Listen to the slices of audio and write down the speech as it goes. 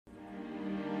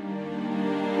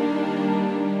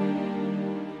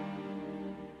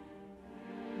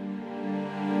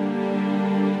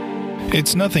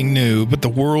It's nothing new, but the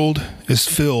world is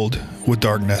filled with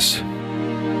darkness.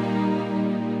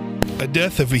 A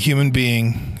death of a human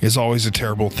being is always a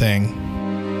terrible thing.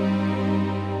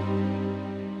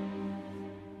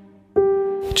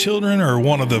 Children are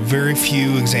one of the very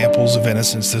few examples of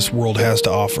innocence this world has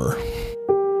to offer.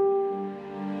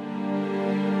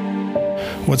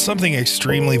 When something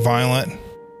extremely violent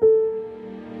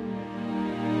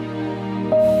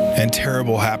and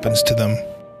terrible happens to them,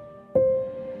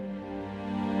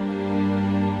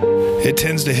 it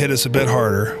tends to hit us a bit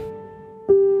harder.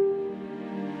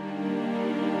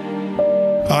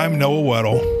 I'm Noah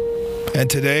Weddle, and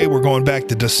today we're going back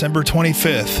to December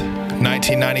 25th,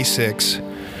 1996,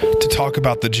 to talk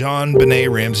about the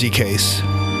JonBenet Ramsey case.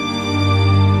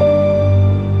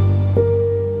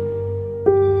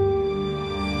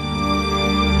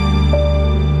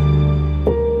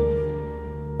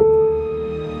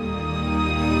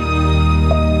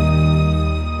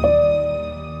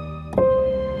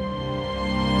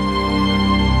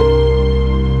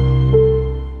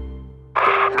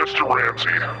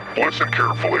 Listen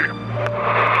carefully.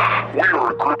 We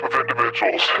are a group of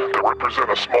individuals that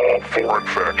represent a small foreign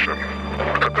faction.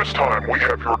 At this time, we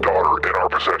have your daughter in our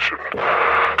possession.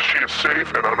 She is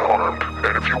safe and unharmed,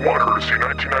 and if you want her to see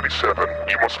 1997,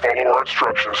 you must follow our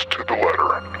instructions to the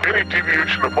letter. Any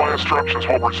deviation of my instructions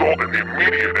will result in the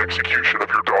immediate execution of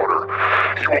your daughter.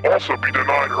 You will also be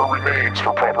denied her remains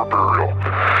for proper burial.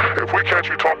 If we catch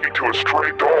you talking to a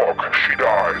stray dog, she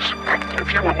dies.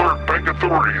 If you alert bank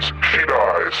authorities, she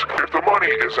dies. If the money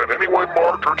is in any way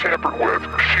marked or tampered with,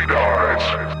 she dies.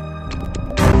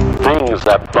 Things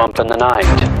that bump in the night.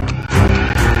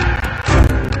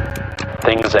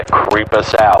 Things that creep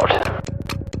us out.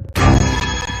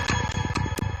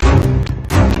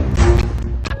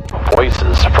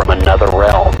 Voices from another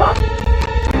realm.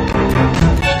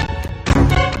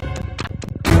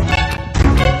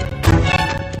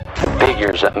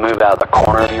 Figures that move out of the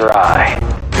corner of your eye.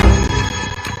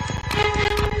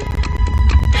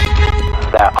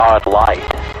 That odd light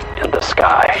in the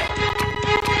sky.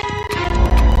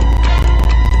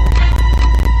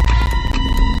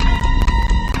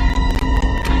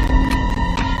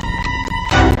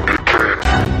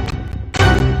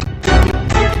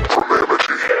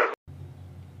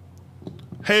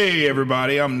 Hey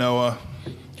everybody, I'm Noah.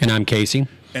 And I'm Casey.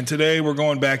 And today we're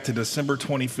going back to December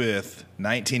 25th,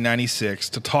 1996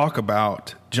 to talk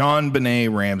about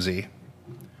JonBenet Ramsey.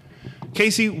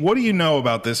 Casey, what do you know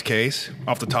about this case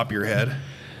off the top of your head?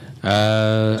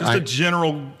 Just a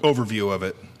general overview of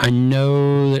it. I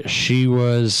know that she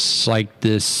was like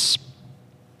this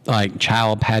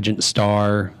child pageant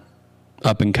star,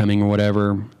 up and coming or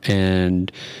whatever, and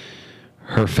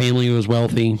her family was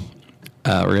wealthy,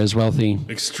 or is wealthy.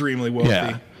 Extremely wealthy.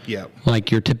 Yeah. Yep.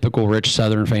 Like your typical rich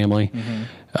Southern family.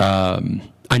 Mm-hmm.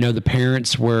 I know the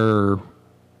parents were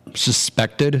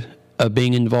suspected of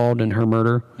being involved in her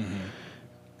murder. Mm-hmm.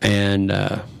 And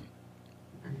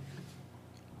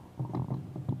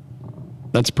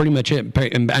that's pretty much it.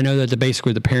 And I know that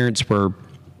basically the parents were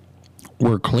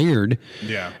cleared.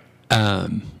 Yeah.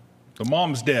 The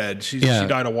mom's dead. She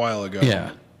died a while ago.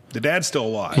 Yeah. The dad's still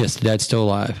alive. Yes, the dad's still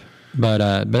alive.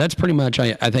 But that's pretty much.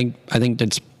 I think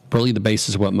that's really the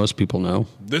basis of what most people know.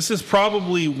 This is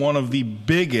probably one of the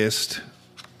biggest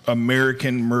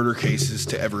American murder cases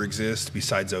to ever exist,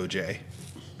 besides OJ,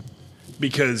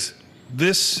 because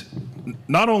this,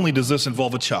 not only does this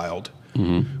involve a child,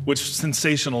 mm-hmm. which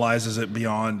sensationalizes it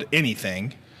beyond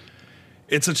anything.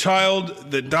 It's a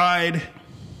child that died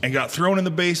and got thrown in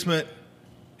the basement,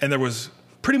 and there was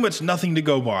pretty much nothing to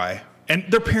go by. And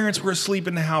their parents were asleep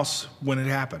in the house when it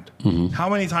happened. Mm-hmm. How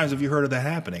many times have you heard of that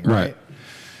happening, right?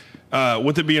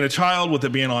 With it being a child, with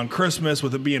it being on Christmas,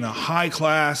 with it being a high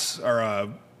class or a,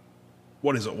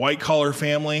 white collar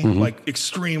family, mm-hmm. like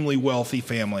extremely wealthy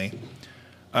family.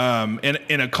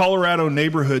 In a Colorado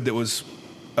neighborhood that was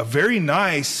a very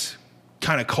nice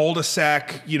kind of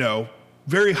cul-de-sac,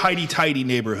 very highty-tighty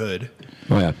neighborhood.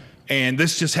 Oh, yeah. And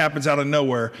this just happens out of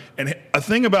nowhere. And a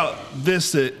thing about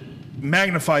this that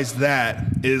magnifies that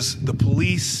is the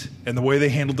police and the way they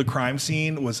handled the crime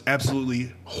scene was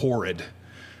absolutely horrid.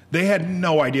 They had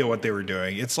no idea what they were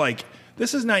doing. It's like,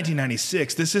 this is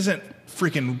 1996. This isn't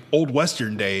freaking old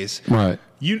Western days. Right.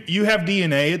 You have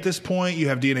DNA at this point. You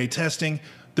have DNA testing.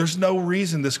 There's no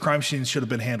reason this crime scene should have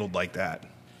been handled like that.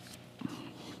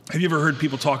 Have you ever heard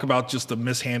people talk about just the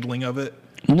mishandling of it?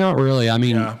 Not really. I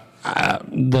mean, yeah. I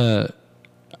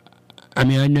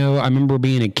remember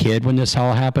being a kid when this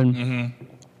all happened, mm-hmm.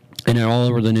 and all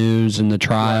over the news and the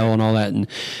trial right. and all that. And,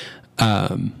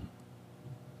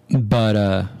 but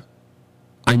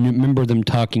I remember them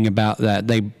talking about that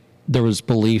there was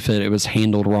belief that it was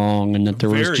handled wrong and that there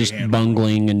was just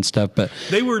bungling and stuff. But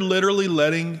they were literally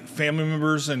letting family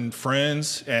members and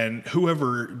friends and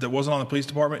whoever that wasn't on the police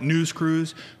department, news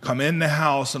crews, come in the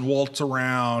house and waltz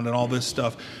around and all this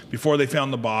stuff before they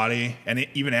found the body and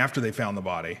even after they found the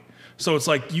body. So it's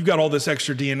like you got all this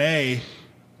extra DNA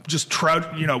just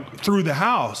through the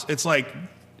house. It's like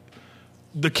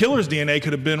the killer's DNA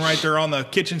could have been right there on the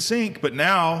kitchen sink, but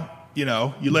now, you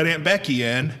let Aunt Becky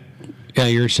in. Yeah,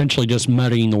 you're essentially just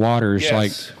muddying the waters.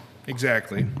 Yes,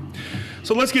 exactly.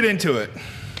 So let's get into it.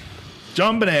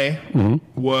 JonBenet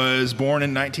was born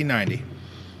in 1990.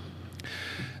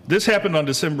 This happened on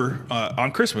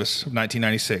Christmas of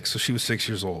 1996, so she was 6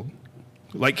 years old.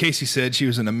 Like Casey said, she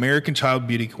was an American child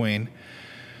beauty queen,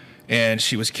 and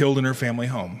she was killed in her family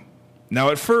home. Now,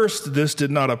 at first, this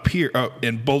did not appear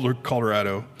in Boulder,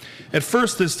 Colorado. At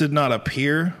first, this did not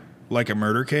appear like a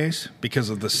murder case because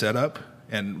of the setup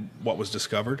and what was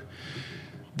discovered.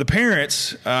 The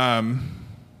parents had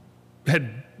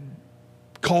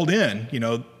called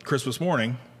in, Christmas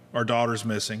morning, our daughter's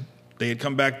missing. They had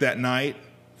come back that night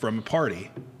from a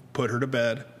party, put her to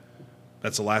bed.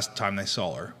 That's the last time they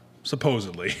saw her,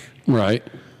 supposedly. Right.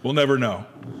 We'll never know.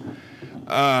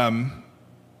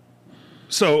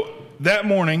 So that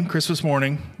morning, Christmas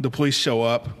morning, the police show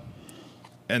up,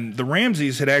 and the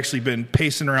Ramseys had actually been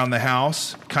pacing around the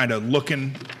house, kind of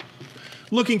looking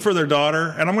for their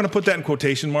daughter. And I'm going to put that in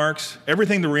quotation marks.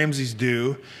 Everything the Ramseys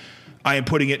do, I am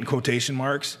putting it in quotation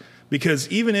marks, because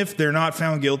even if they're not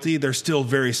found guilty, they're still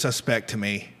very suspect to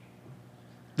me.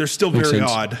 They're still very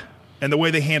odd. And the way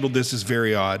they handled this is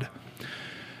very odd.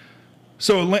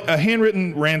 So a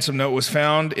handwritten ransom note was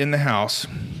found in the house.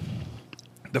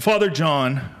 The father,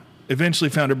 John, eventually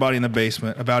found her body in the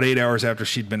basement about 8 hours after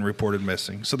she'd been reported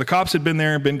missing. So the cops had been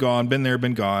there and been gone, been there,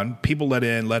 been gone. People let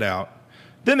in, let out.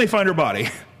 Then they find her body.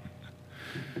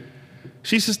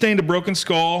 She sustained a broken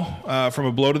skull from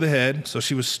a blow to the head, so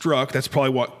she was struck. That's probably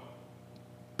what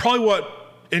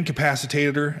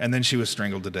incapacitated her, and then she was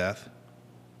strangled to death.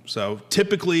 So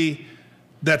typically,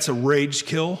 that's a rage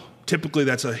kill. Typically,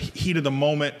 that's a heat of the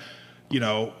moment.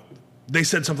 They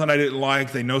said something I didn't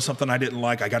like. They know something I didn't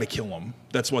like. I got to kill them.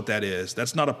 That's what that is.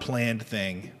 That's not a planned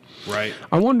thing, right?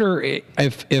 I wonder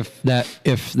if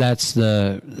that's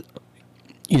the,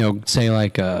 say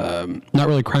like not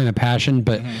really crime of passion,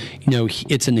 but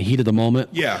it's in the heat of the moment.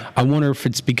 Yeah. I wonder if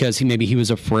it's because he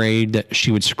was afraid that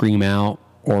she would scream out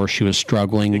or she was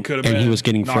struggling and he was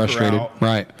getting frustrated.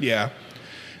 Right. Yeah.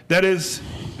 That is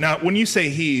now. When you say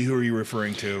he, who are you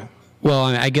referring to? Well,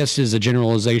 I guess is a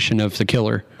generalization of the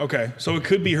killer. Okay, so it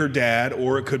could be her dad,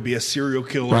 or it could be a serial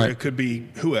killer. Right. It could be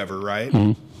whoever, right?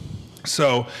 Mm-hmm.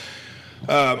 So,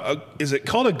 is it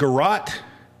called a garrote?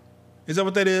 Is that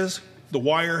what that is? The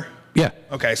wire? Yeah.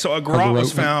 Okay, so a garrote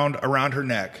was found around her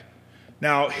neck.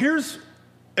 Now, here's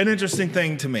an interesting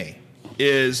thing to me,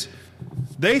 is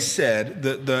they said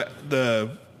that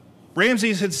the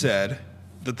Ramseys had said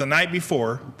that the night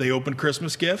before they opened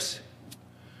Christmas gifts,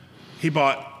 he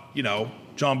bought,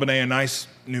 JonBenet a nice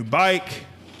new bike.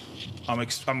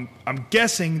 I'm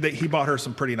guessing that he bought her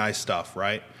some pretty nice stuff,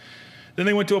 right? Then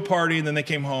they went to a party, and then they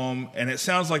came home, and it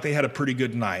sounds like they had a pretty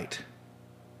good night.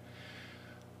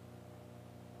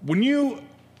 When you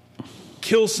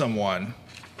kill someone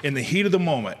in the heat of the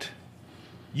moment,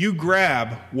 you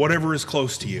grab whatever is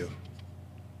close to you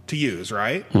to use,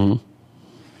 right? Mm-hmm.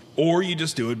 Or you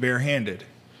just do it barehanded.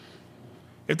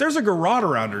 If there's a garrote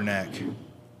around her neck,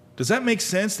 does that make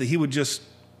sense that he would just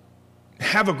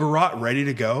have a garrote ready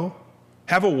to go?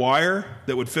 Have a wire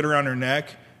that would fit around her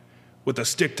neck with a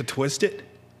stick to twist it?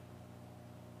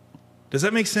 Does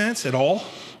that make sense at all?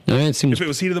 No, it seems, if it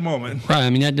was heat of the moment. Right. I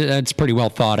mean, that's pretty well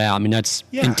thought out. I mean, that's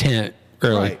intent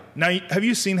early. Right. Now, have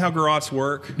you seen how garrotes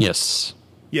work? Yes.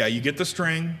 Yeah, you get the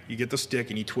string, you get the stick,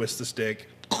 and you twist the stick,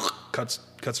 cuts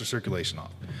the circulation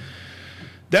off.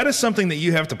 That is something that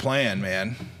you have to plan,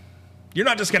 man. You're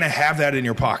not just going to have that in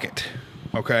your pocket,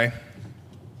 okay?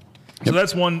 So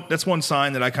that's one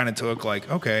sign that I kind of took, like,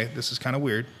 okay, this is kind of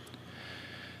weird.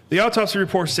 The autopsy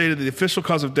report stated that the official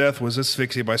cause of death was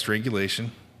asphyxia by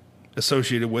strangulation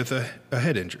associated with a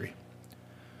head injury.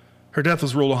 Her death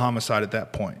was ruled a homicide at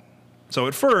that point. So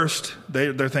at first,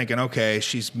 they're thinking, okay,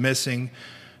 she's missing.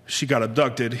 She got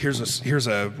abducted. Here's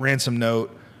a ransom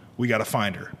note. We got to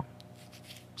find her.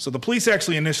 So the police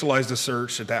actually initialized a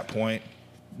search at that point,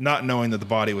 not knowing that the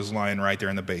body was lying right there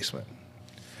in the basement.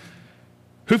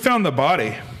 Who found the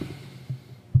body?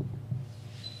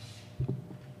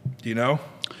 Do you know?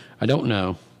 I don't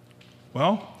know.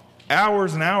 Well,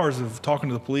 hours and hours of talking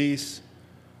to the police,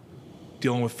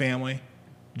 dealing with family.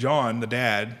 John, the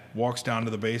dad, walks down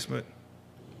to the basement,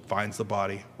 finds the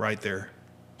body right there.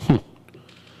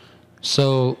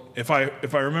 So if I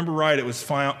remember right, it was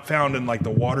found in like the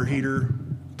water heater,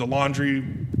 the laundry,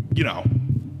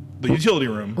 the utility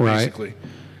room, basically.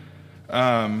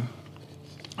 The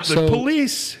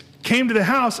police came to the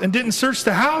house and didn't search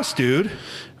the house, dude.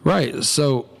 Right.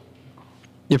 So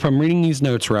if I'm reading these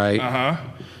notes right,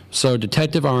 so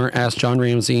Detective Arndt asked John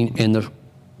Ramsey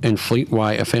and Fleet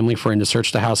White, a family friend, to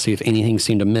search the house to see if anything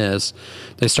seemed amiss.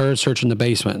 They started searching the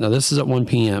basement. Now, this is at 1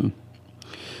 p.m.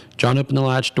 John opened the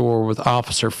latch door with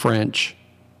Officer French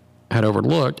had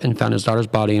overlooked and found his daughter's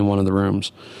body in one of the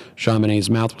rooms. JonBenet's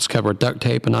mouth was covered with duct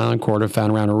tape and nylon cord and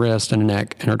found around her wrist and her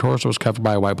neck, and her torso was covered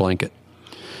by a white blanket.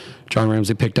 John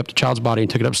Ramsey picked up the child's body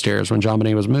and took it upstairs. When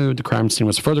JonBenet was moved, the crime scene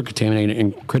was further contaminated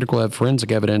and critical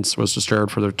forensic evidence was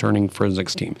disturbed for the returning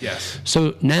forensics team. Yes.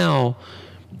 So now,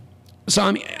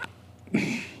 I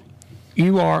mean,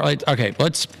 you are like, okay, all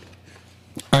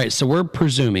right, so we're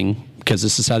presuming, because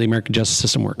this is how the American justice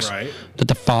system works, right, that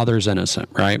the father's innocent,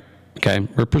 right? Okay,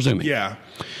 we're presuming. Yeah.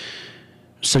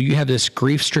 So you have this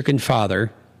grief-stricken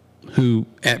father who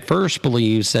at first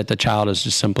believes that the child is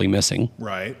just simply missing.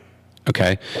 Right.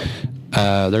 Okay.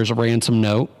 There's a ransom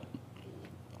note.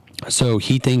 So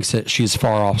he thinks that she's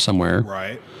far off somewhere.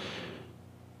 Right.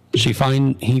 He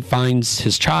finds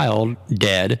his child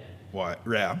dead. What?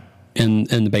 Yeah. In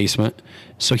the basement.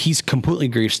 So he's completely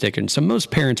grief-stricken. So most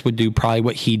parents would do probably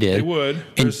what he did. They would.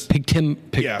 And pick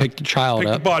the child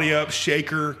up. Pick the body up, shake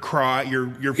her, cry.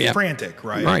 You're frantic,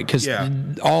 right? Right, because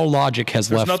all logic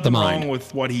has left the mind. There's nothing wrong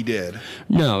with what he did.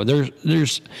 No,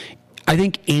 there's I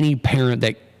think any parent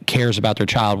that cares about their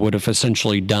child would have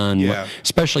essentially done,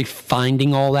 especially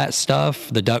finding all that stuff,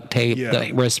 the duct tape,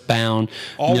 the wristband.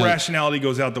 All rationality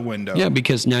goes out the window. Yeah,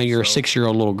 because now you're a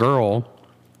 6-year-old little girl.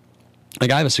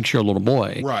 Like I have a 6-year-old little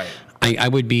boy. Right. I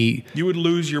would be. You would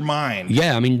lose your mind.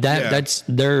 Yeah, I mean that's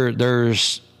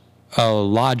there's a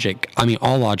logic. I mean,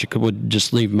 all logic would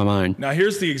just leave my mind. Now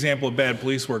here's the example of bad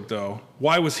police work, though.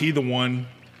 Why was he the one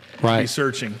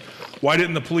researching? Why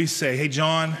didn't the police say, "Hey,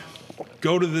 John,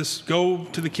 go to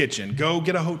the kitchen, go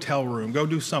get a hotel room, go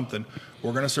do something.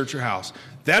 We're going to search your house."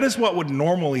 That is what would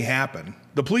normally happen.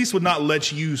 The police would not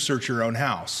let you search your own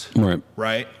house. Right.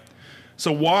 Right?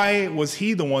 So why was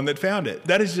he the one that found it?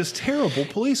 That is just terrible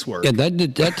police work. Yeah,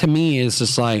 that to me is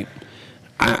just like,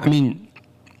 I mean,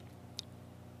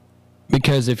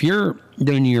 because if you're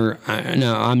doing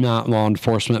no, I'm not law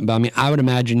enforcement, but I mean, I would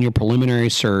imagine your preliminary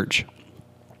search,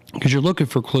 because you're looking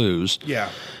for clues.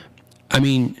 Yeah. I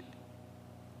mean,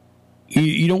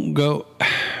 you don't go.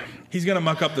 He's going to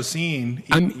muck up the scene,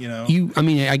 I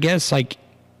mean, I guess like,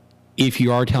 if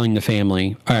you are telling the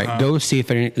family, all right, go see if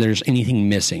there's anything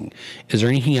missing. Is there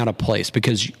anything out of place?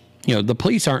 Because, the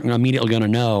police aren't immediately going to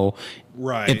know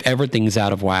if everything's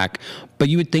out of whack. But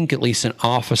you would think at least an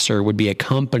officer would be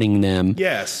accompanying them.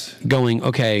 Yes. Going,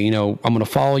 okay, I'm going to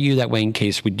follow you. That way, in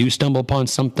case we do stumble upon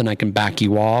something, I can back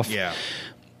you off. Yeah.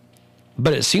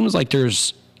 But it seems like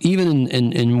there's, even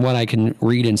in what I can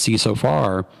read and see so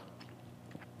far,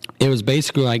 it was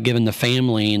basically like giving the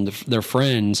family and their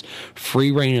friends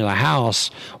free reign of the house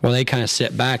while they kind of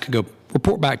sit back and go,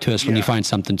 report back to us when you find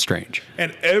something strange.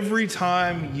 And every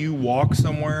time you walk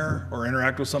somewhere or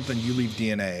interact with something, you leave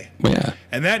DNA. Yeah.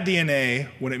 And that DNA,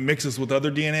 when it mixes with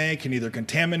other DNA, can either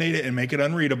contaminate it and make it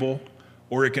unreadable,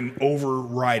 or it can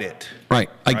override it. Right.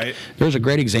 Like, there's a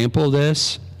great example of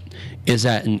this, is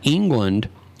that in England,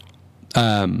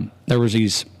 there was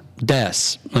these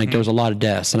deaths. Like there was a lot of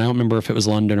deaths, and I don't remember if it was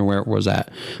London or where it was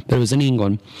at, but it was in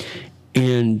England.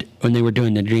 And when they were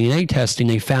doing the DNA testing,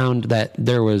 they found that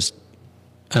there was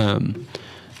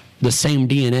the same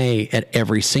DNA at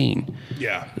every scene.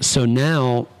 Yeah. So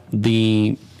now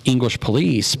the English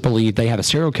police believe they have a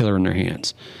serial killer in their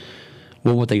hands.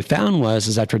 Well, what they found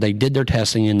is after they did their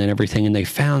testing and then everything, and they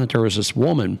found that there was this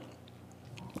woman.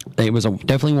 It was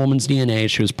definitely a woman's DNA.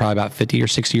 She was probably about 50 or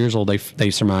 60 years old, they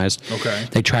surmised. Okay.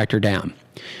 They tracked her down.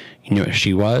 You know what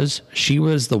she was? She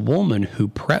was the woman who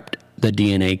prepped the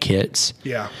DNA kits.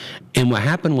 Yeah. And what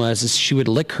happened is she would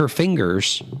lick her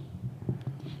fingers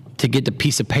to get the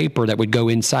piece of paper that would go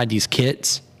inside these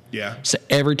kits. Yeah. So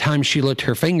every time she licked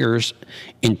her fingers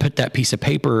and put that piece of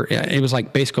paper, it was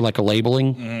like basically like a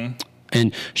labeling. Mm-hmm.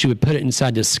 And she would put it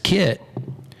inside this kit.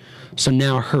 So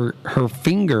now her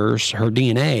fingers, her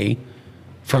DNA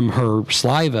from her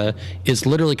saliva is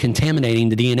literally contaminating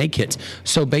the DNA kits.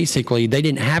 So basically, they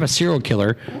didn't have a serial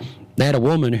killer. They had a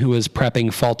woman who was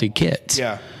prepping faulty kits.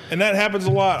 Yeah, and that happens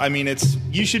a lot. I mean,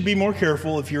 you should be more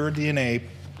careful if you're a DNA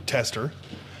tester.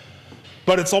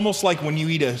 But it's almost like when you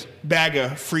eat a bag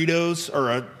of Fritos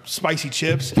or a spicy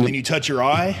chips and then you touch your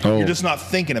eye, you're just not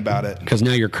thinking about it. Because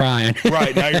now you're crying.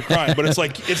 Right, now you're crying. But it's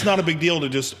like, it's not a big deal to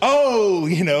just, touch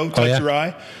your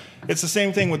eye. It's the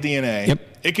same thing with DNA. Yep.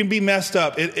 It can be messed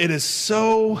up. It is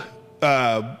so,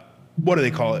 what do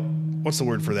they call it? What's the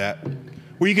word for that?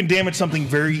 Where you can damage something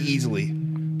very easily.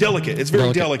 Delicate. It's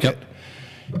very delicate.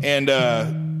 Yep. And,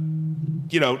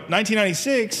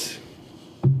 1996,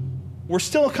 we're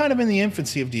still kind of in the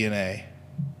infancy of DNA.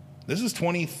 This is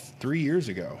 23 years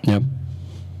ago. Yep.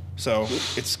 So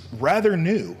it's rather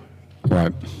new.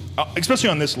 Right. Especially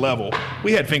on this level.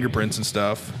 We had fingerprints and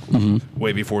stuff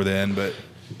way before then, but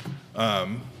are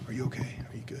you okay?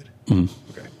 Are you good?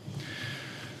 Okay.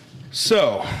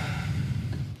 So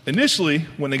initially,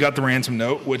 when they got the ransom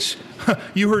note, which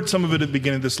you heard some of it at the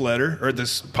beginning of this letter or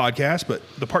this podcast, but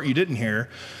the part you didn't hear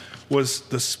was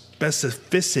the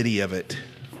specificity of it.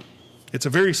 It's a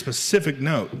very specific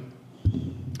note.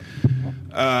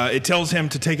 It tells him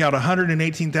to take out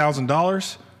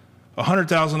 $118,000,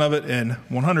 $100,000 of it in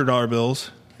 $100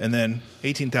 bills, and then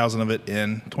 $18,000 of it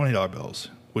in $20 bills,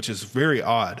 which is very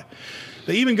odd.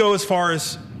 They even go as far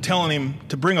as telling him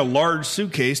to bring a large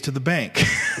suitcase to the bank.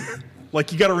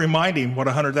 Like, you got to remind him what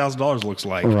 $100,000 looks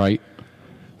like. Right.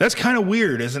 That's kind of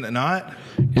weird, isn't it not?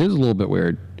 It is a little bit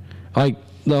weird. Like,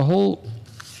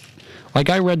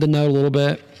 I read the note a little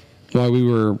bit while we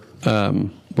were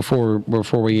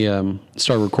before we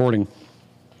started recording,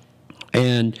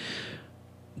 and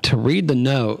to read the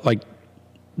note, like,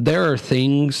 there are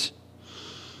things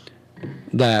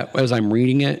that as I'm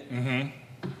reading it,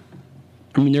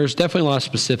 I mean, there's definitely a lot of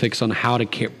specifics on how to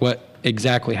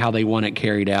how they want it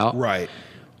carried out. Right.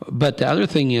 But the other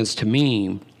thing is, to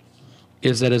me,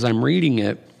 is that as I'm reading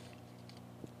it,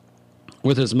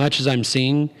 with as much as I'm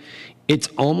seeing, it's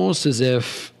almost as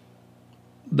if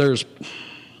it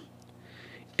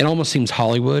almost seems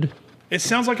Hollywood. It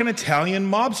sounds like an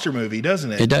Italian mobster movie,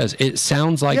 doesn't it? It does. It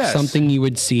sounds like something you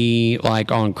would see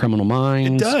like on Criminal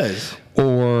Minds. It does.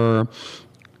 Or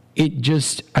it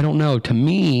just, I don't know. To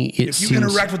me, it seems... If you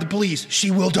interact with the police,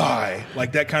 she will die.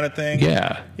 Like that kind of thing.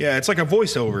 Yeah. Yeah, it's like a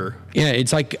voiceover. Yeah,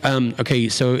 it's like, okay,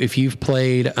 so if you've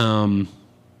played the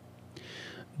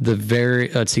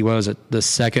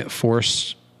second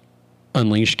Force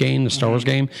Unleashed game, the Star Wars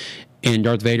game, and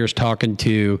Darth Vader's talking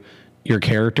to your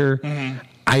character,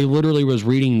 I literally was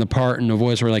reading the part in the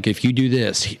voice where, like, if you do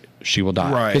this, she will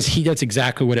die. Right. Because that's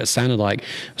exactly what it sounded like.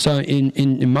 So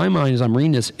in my mind, as I'm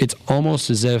reading this, it's almost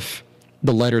as if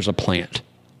the letter's a plant.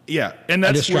 Yeah, and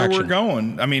that's where we're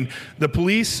going. I mean, the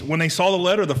police, when they saw the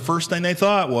letter, the first thing they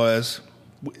thought was,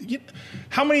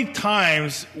 how many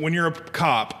times when you're a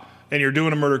cop and you're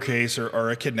doing a murder case or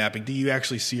a kidnapping, do you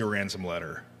actually see a ransom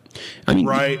letter? I mean,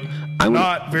 right?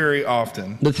 Not very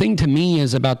often. The thing to me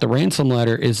is about the ransom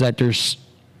letter is that to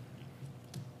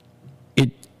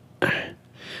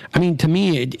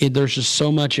me, there's just so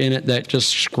much in it that just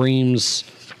screams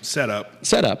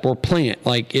setup or plant,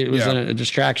 like it was a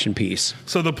distraction piece.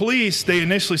 So the police, they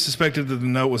initially suspected that the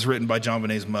note was written by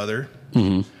JonBenet's mother.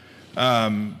 And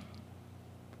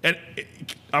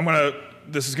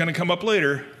this is gonna come up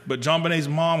later, but JonBenet's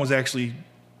mom was actually,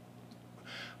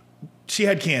 she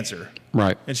had cancer.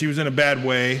 Right. And she was in a bad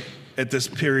way at this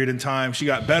period in time. She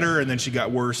got better and then she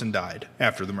got worse and died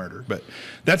after the murder. But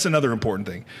that's another important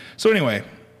thing. So anyway,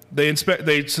 they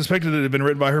suspected it had been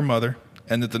written by her mother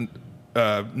and that the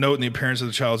note and the appearance of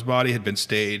the child's body had been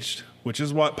staged, which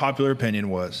is what popular opinion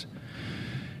was.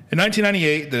 In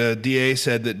 1998, the DA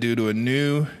said that due to a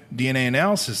new DNA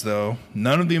analysis, though,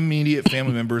 none of the immediate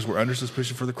family members were under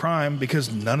suspicion for the crime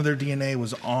because none of their DNA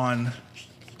was on,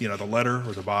 the letter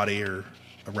or the body or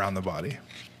around the body.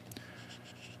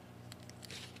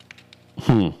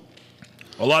 A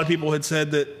lot of people had said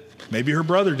that maybe her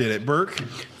brother did it. Burke.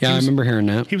 Yeah, I remember hearing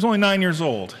that. He was only 9 years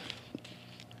old.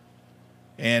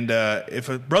 And if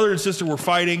a brother and sister were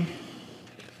fighting,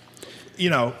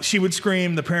 she would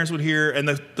scream, the parents would hear, and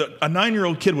a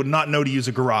 9-year-old kid would not know to use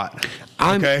a garrote.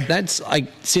 Okay? That's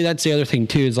the other thing,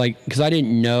 too, is like, because I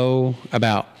didn't know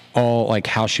about all, like,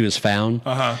 how she was found.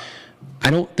 I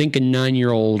don't think a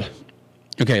 9-year-old,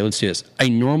 okay, let's do this. A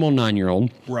normal 9-year-old.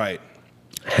 Right.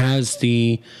 Has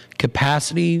the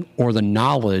capacity or the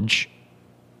knowledge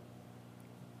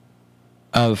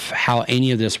of how any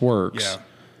of this works. Yeah.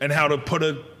 And how to put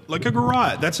a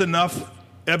garrote. That's enough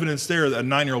evidence there that a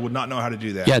 9-year-old would not know how to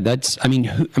do that. Yeah,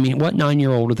 what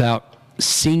 9-year-old without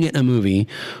seeing it in a movie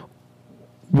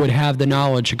would have the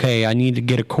knowledge, okay, I need to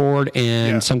get a cord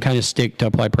and some kind of stick to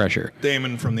apply pressure.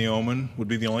 Damon from The Omen would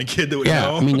be the only kid that would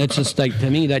know. Yeah, that's just like, to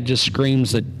me, that just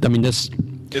screams that, this...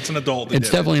 It's an adult. It's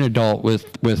definitely an adult with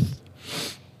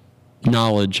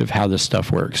knowledge of how this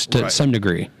stuff works to some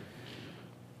degree.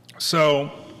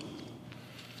 So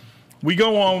we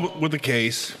go on with the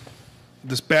case,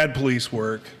 this bad police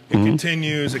work. It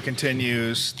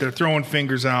continues. They're throwing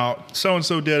fingers out.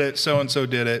 So-and-so did it. So-and-so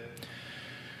did it.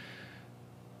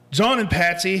 John and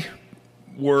Patsy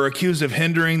were accused of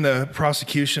hindering the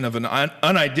prosecution of an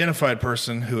unidentified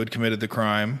person who had committed the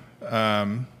crime.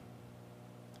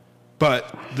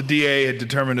 But the DA had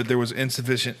determined that there was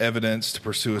insufficient evidence to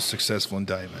pursue a successful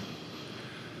indictment.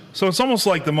 So it's almost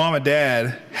like the mom and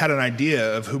dad had an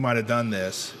idea of who might have done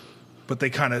this, but they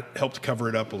kind of helped cover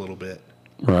it up a little bit.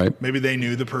 Right. Maybe they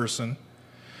knew the person.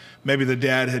 Maybe the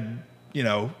dad had,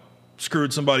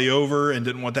 screwed somebody over and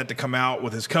didn't want that to come out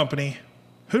with his company.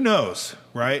 Who knows,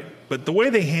 right? But the way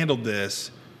they handled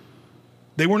this,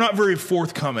 they were not very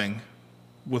forthcoming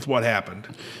with what happened.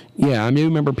 Yeah, I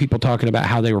remember people talking about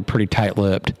how they were pretty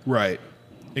tight-lipped. Right.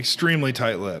 Extremely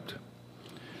tight-lipped.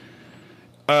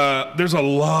 There's a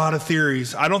lot of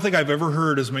theories. I don't think I've ever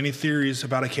heard as many theories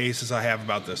about a case as I have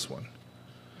about this one.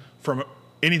 From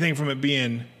anything from it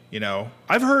being,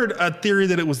 I've heard a theory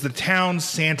that it was the town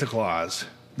Santa Claus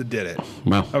that did it.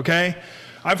 Wow. Okay?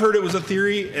 I've heard it was a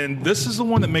theory, and this is the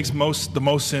one that makes the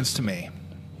most sense to me.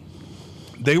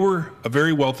 They were a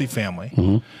very wealthy family.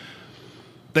 Mm-hmm.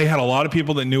 They had a lot of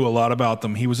people that knew a lot about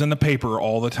them. He was in the paper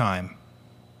all the time.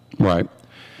 Right.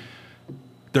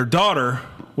 Their daughter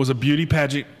was a beauty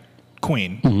pageant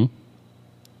queen. Mm-hmm.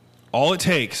 All it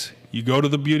takes, you go to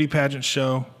the beauty pageant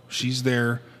show, she's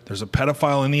there, there's a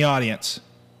pedophile in the audience.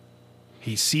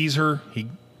 He sees her,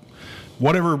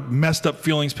 whatever messed up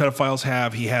feelings pedophiles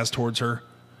have, he has towards her.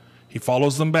 He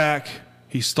follows them back,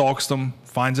 he stalks them,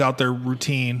 finds out their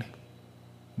routine,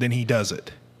 then he does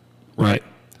it. Right.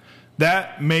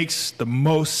 That makes the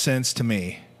most sense to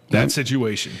me, that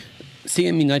situation. See,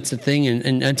 I mean, that's the thing,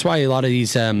 and that's why a lot of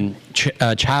these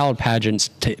child pageants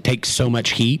take so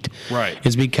much heat. Right.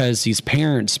 Is because these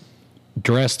parents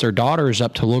dress their daughters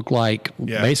up to look like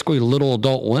basically little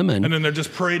adult women. And then they're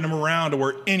just parading them around to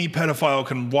where any pedophile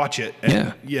can watch it.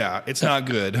 And it's not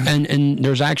good. And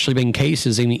there's actually been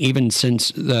cases, even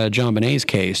since the JonBenet's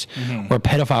case, where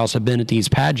pedophiles have been at these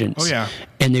pageants. Oh, yeah.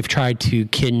 And they've tried to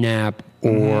kidnap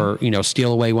or,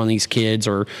 steal away one of these kids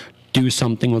or do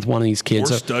something with one of these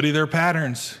kids. Or study their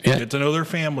patterns. Yeah. Get to know their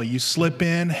family. You slip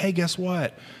in, hey, guess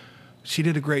what? She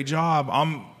did a great job.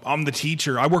 I'm the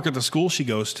teacher. I work at the school she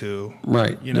goes to.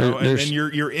 Right. And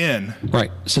you're in.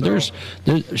 Right. So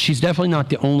she's definitely not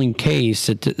the only case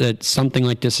that something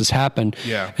like this has happened.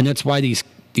 Yeah. And that's why these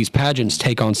pageants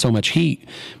take on so much heat.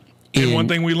 And one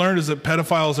thing we learned is that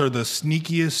pedophiles are the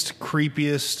sneakiest,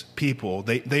 creepiest people.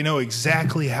 They know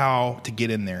exactly how to get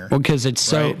in there. Well, because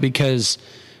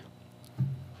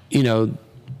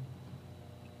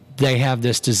they have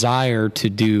this desire to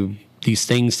do these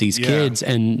things, these kids,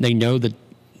 and they know that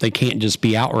they can't just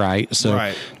be outright.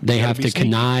 So they have to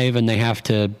connive and they have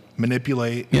to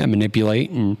manipulate. Yeah,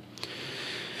 manipulate. And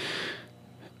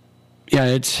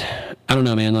I don't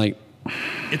know, man. Like,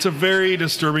 it's a very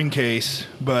disturbing case,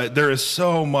 but there is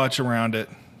so much around it.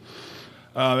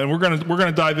 And we're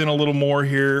gonna dive in a little more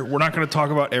here. We're not gonna talk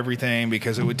about everything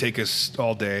because it would take us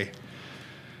all day.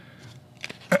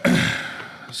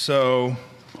 So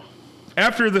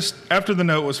after the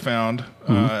note was found,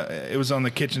 it was on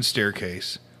the kitchen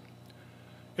staircase.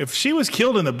 If she was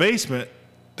killed in the basement,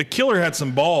 the killer had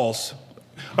some balls.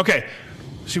 Okay,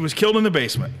 she was killed in the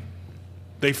basement.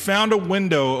 They found a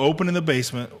window open in the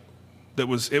basement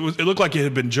it looked like it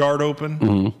had been jarred open.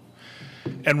 Mm-hmm.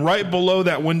 And right below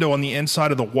that window on the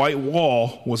inside of the white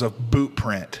wall was a boot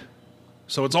print.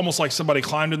 So it's almost like somebody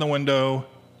climbed in the window,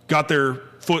 got their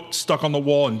foot stuck on the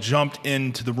wall, and jumped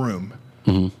into the room.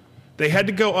 Mm-hmm. They had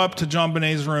to go up to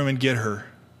JonBenet's room and get her,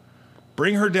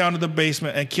 bring her down to the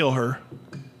basement and kill her,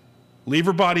 leave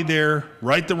her body there,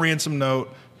 write the ransom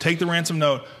note, take the ransom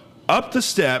note up the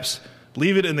steps,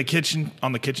 leave it in the kitchen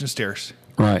on the kitchen stairs.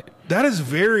 Right. That is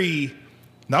very,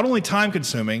 not only time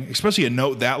consuming, especially a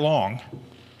note that long,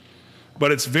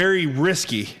 but it's very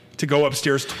risky to go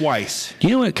upstairs twice. Do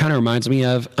you know what it kind of reminds me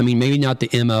of? I mean, maybe not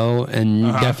the MO and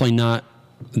definitely not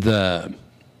the,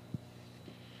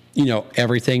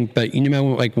 everything, but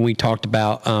like when we talked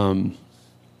about, or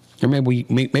maybe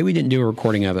we didn't do a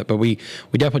recording of it, but we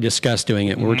definitely discussed doing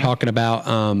it. Mm-hmm. We were talking about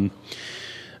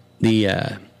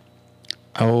the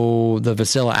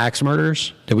Vasilla axe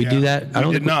murders. Did we do that?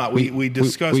 We did not. We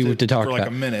discussed it for like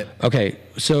a minute. Okay,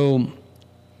 so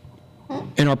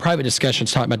in our private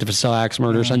discussions, talking about the Vasilla axe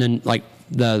murders, and then like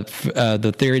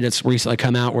the theory that's recently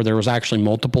come out where there was actually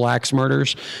multiple axe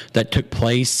murders that took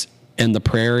place in the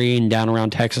prairie and down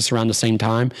around Texas around the same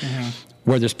time. Mm-hmm.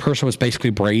 where this person was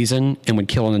basically brazen and would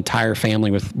kill an entire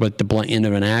family with the blunt end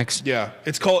of an axe. Yeah,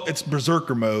 it's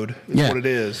berserker mode. Is what it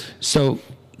is. So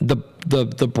the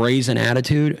brazen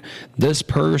attitude, this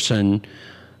person,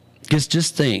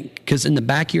 just think, because in the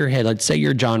back of your head, let's say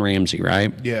you're John Ramsey,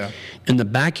 right? Yeah. In the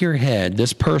back of your head,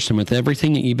 this person, with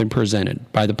everything that you've been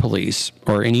presented by the police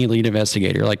or any lead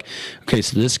investigator, like, okay,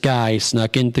 so this guy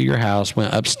snuck in through your house,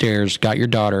 went upstairs, got your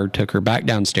daughter, took her back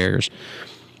downstairs,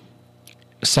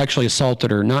 sexually assaulted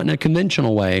her, not in a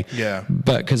conventional way,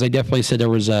 but because they definitely said there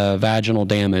was vaginal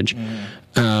damage.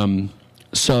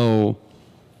 So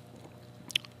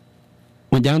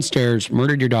went downstairs,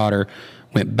 murdered your daughter,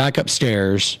 went back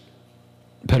upstairs,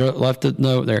 left the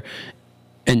note there,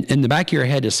 and in the back of your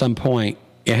head at some point,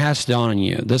 it has to dawn on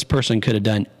you, this person could have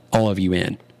done all of you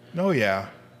in. Oh, yeah.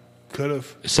 Could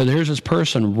have. So there's this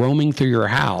person roaming through your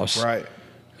house. Right.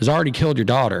 Who's already killed your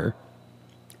daughter,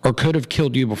 or could have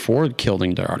killed you before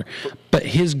killing your daughter. But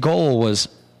his goal was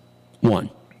one.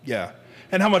 Yeah.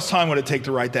 And how much time would it take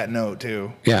to write that note,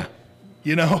 too? Yeah.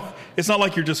 You know, it's not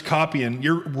like you're just copying.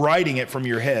 You're writing it from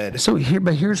your head. So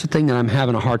here's the thing that I'm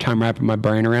having a hard time wrapping my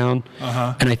brain around.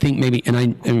 And I think maybe, and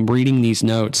I am reading these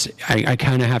notes, I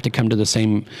kind of have to come to the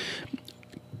same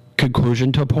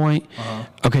conclusion to a point.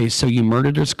 Okay, so you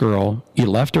murdered this girl. You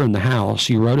left her in the house.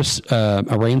 You wrote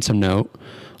a ransom note,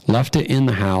 left it in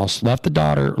the house, left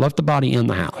the body in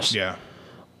the house. Yeah.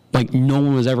 Like no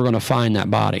one was ever going to find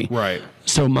that body. Right.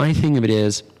 So my thing of it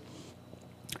is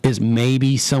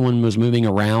maybe someone was moving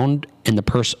around and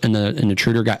the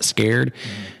intruder got scared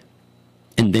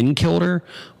and then killed her,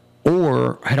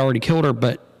 or had already killed her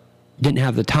but didn't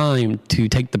have the time to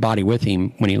take the body with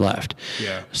him when he left.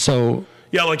 Yeah. So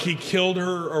yeah, like he killed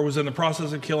her or was in the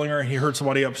process of killing her and he heard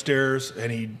somebody upstairs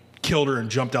and he killed her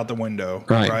and jumped out the window.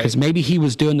 Right, because maybe he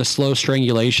was doing the slow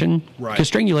strangulation. Right. Because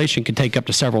strangulation can take up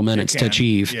to several minutes to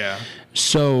achieve. Yeah.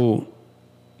 So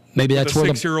maybe that's where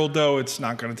the 6-year-old, though, it's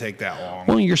not going to take that long.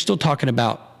 Well, you're still talking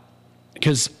about,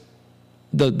 because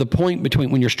the point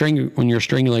between when you're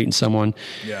strangulating someone,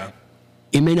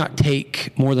 it may not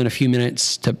take more than a few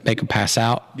minutes to make them pass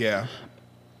out. Yeah.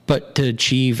 But to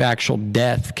achieve actual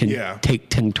death can take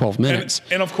 10, 12 minutes.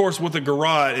 And of course, with a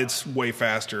garrote, it's way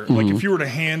faster. Like if you were to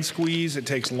hand squeeze, it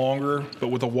takes longer. But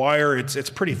with a wire, it's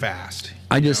pretty fast.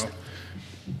 But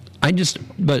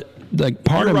like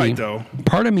part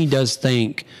of me does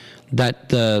think that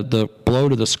the blow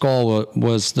to the skull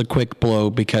was the quick blow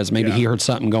because maybe he heard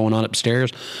something going on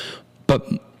upstairs. But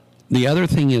the other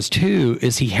thing is too,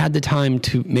 is he had the time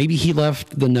to, maybe he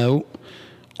left the note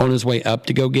on his way up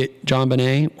to go get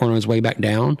JonBenet or on his way back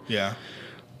down. Yeah.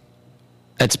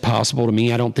 That's possible to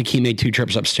me. I don't think he made 2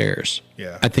 trips upstairs.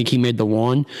 Yeah. I think he made the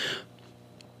one.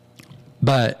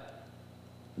 But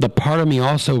the part of me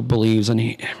also believes,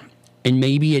 and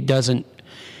maybe it doesn't,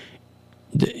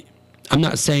 I'm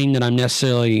not saying that I'm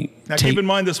necessarily... Now, keep in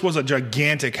mind, this was a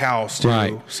gigantic house, too.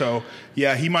 Right. So,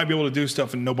 yeah, he might be able to do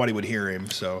stuff and nobody would hear him.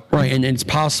 So right, and it's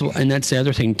possible, and that's the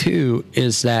other thing, too,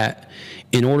 is that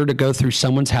in order to go through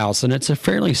someone's house, and it's a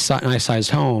fairly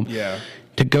nice-sized home,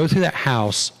 to go through that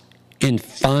house and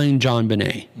find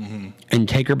JonBenet and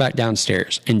take her back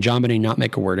downstairs, and JonBenet not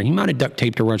make a word, and he might have duct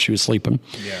taped her when she was sleeping.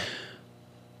 Yeah.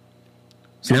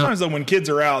 Sometimes, though, when kids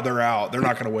are out, they're out. They're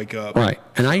not going to wake up. Right.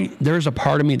 And there's a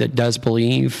part of me that does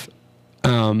believe, to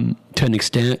an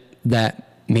extent,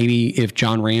 that maybe if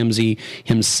John Ramsey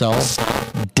himself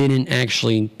didn't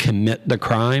actually commit the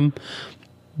crime,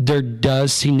 there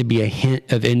does seem to be a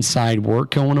hint of inside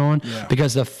work going on. Yeah.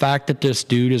 Because the fact that this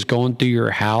dude is going through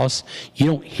your house, you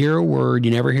don't hear a word,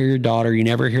 you never hear your daughter, you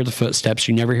never hear the footsteps,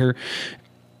 you never hear...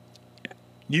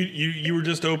 You were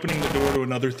just opening the door to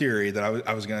another theory that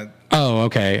I was going to... Oh,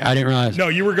 okay. I didn't realize. No,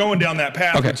 you were going down that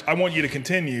path. Okay. Which I want you to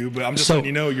continue, but I'm just letting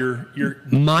you know you're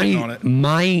on it.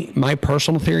 My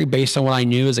personal theory, based on what I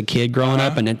knew as a kid growing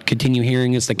up, and it continue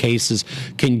hearing as the cases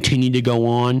continue to go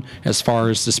on, as far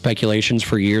as the speculations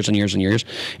for years and years and years,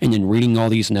 and then reading all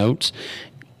these notes,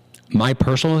 my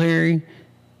personal theory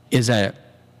is that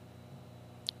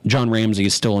John Ramsey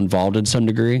is still involved in some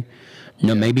degree.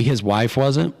 No, maybe his wife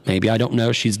wasn't. Maybe, I don't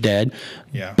know. She's dead.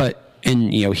 Yeah. But,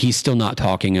 and, he's still not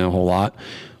talking a whole lot.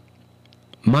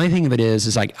 My thing of it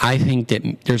is like, I think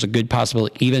that there's a good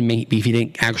possibility, even maybe if he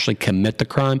didn't actually commit the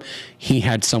crime, he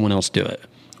had someone else do it.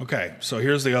 Okay, so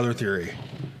here's the other theory.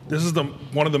 This is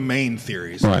one of the main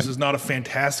theories. Right. This is not a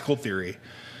fantastical theory.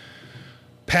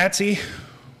 Patsy,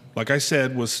 like I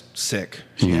said, was sick.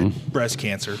 She had breast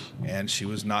cancer, and she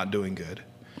was not doing good.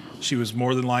 She was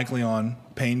more than likely on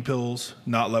pain pills,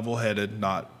 not level-headed,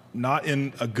 not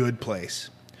in a good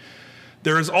place.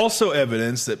 There is also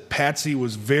evidence that Patsy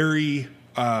was very,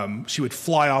 she would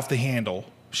fly off the handle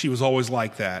she was always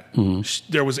like that.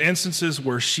 There was instances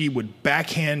where she would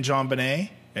backhand JonBenet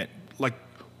and like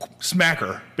smack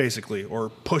her basically, or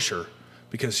push her,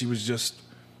 because she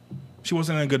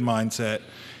wasn't in a good mindset,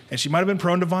 and she might have been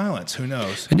prone to violence. Who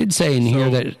knows? I did say in here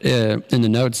that in the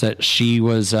notes that she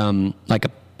was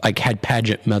had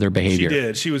pageant mother behavior. She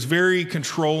did. She was very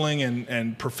controlling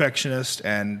and perfectionist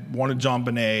and wanted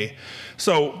JonBenet.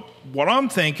 So what I'm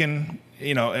thinking,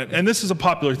 and this is a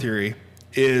popular theory,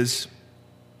 is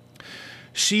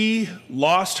she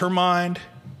lost her mind,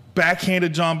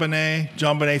 backhanded JonBenet.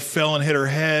 JonBenet fell and hit her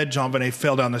head. JonBenet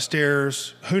fell down the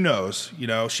stairs. Who knows?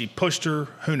 She pushed her.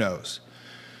 Who knows?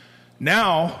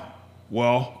 Now,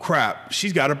 well, crap.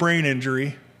 She's got a brain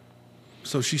injury,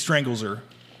 so she strangles her.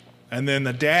 And then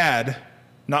the dad,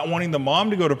 not wanting the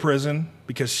mom to go to prison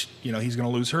because, he's going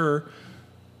to lose her,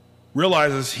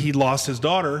 realizes he lost his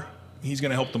daughter. He's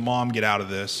going to help the mom get out of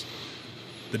this.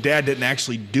 The dad didn't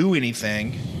actually do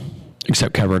anything.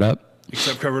 Except cover it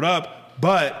up.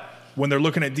 But when they're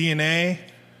looking at DNA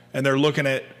and they're looking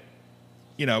at,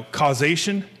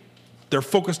 causation, they're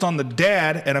focused on the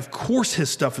dad, and of course his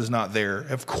stuff is not there.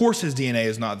 Of course his DNA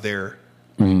is not there.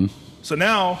 So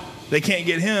now they can't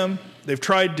get him. They've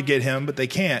tried to get him, but they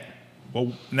can't.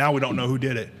 Well, now we don't know who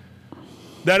did it.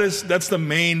 That's the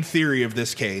main theory of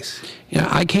this case. Yeah,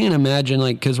 I can't imagine,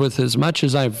 because with as much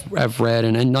as I've read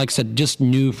and like I said, just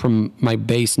knew from my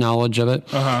base knowledge of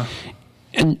it.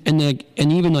 And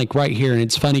even right here, and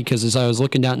it's funny because as I was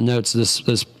looking down notes,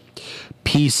 this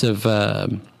piece of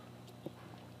from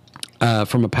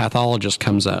a pathologist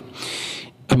comes up.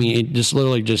 I mean, it just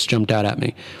literally just jumped out at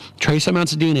me. Trace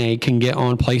amounts of DNA can get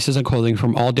on places and clothing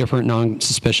from all different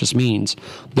non-suspicious means.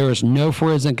 There is no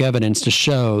forensic evidence to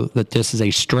show that this is a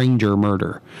stranger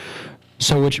murder.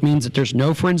 So, which means that there's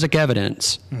no forensic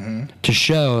evidence to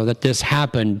show that this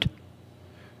happened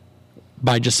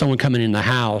by just someone coming in the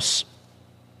house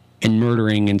and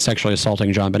murdering and sexually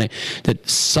assaulting JonBenet. That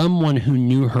someone who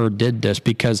knew her did this,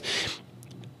 because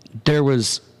there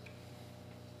was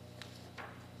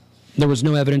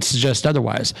no evidence to suggest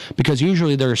otherwise, because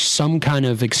usually there's some kind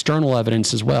of external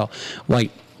evidence as well.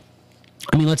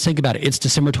 Let's think about it. It's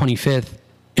December 25th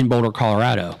in Boulder,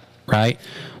 Colorado, right?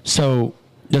 So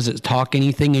does it talk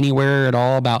anything anywhere at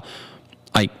all about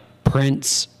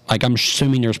prints? I'm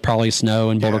assuming there's probably snow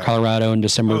in Boulder, Colorado on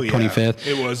December 25th.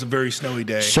 It was a very snowy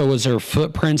day. So was there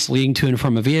footprints leading to and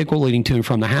from a vehicle, leading to and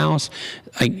from the house?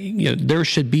 There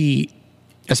should be,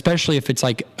 especially if it's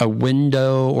a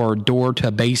window or a door to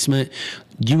a basement,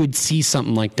 you would see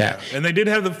something like that. Yeah. And they did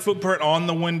have the footprint on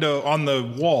the window, on the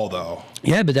wall, though.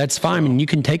 Yeah, but that's fine. I mean, you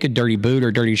can take a dirty boot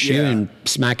or dirty shoe and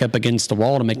smack up against the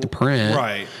wall to make the print.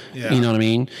 Right. Yeah. You know what I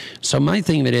mean? So my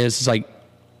thing of it is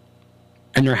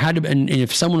and there had to be, and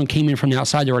if someone came in from the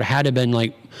outside, there would have had to have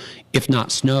been if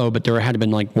not snow, but there had to have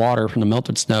been water from the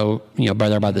melted snow,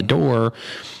 by the door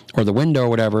or the window or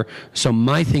whatever. So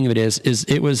my thing of it is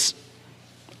it was,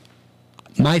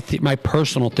 my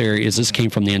personal theory is this came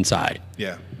from the inside.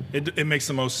 Yeah, it makes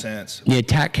the most sense. The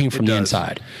attack came from the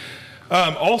inside.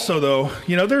 Also, though,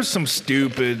 there's some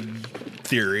stupid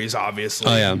theories,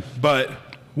 obviously. Oh, yeah. But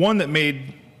one that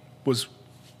was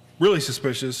really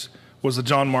suspicious was the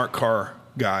John Mark Carr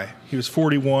guy. He was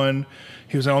 41.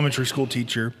 He was an elementary school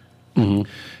teacher. And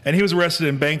he was arrested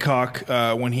in Bangkok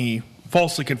when he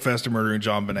falsely confessed to murdering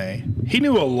JonBenet. He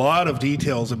knew a lot of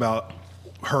details about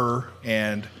her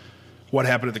and what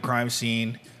happened at the crime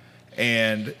scene,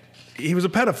 and he was a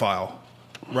pedophile,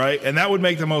 right? And that would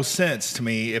make the most sense to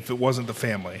me if it wasn't the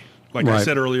family. Like I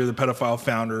said earlier, the pedophile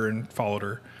found her and followed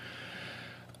her.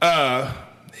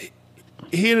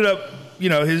 He ended up,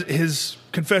 his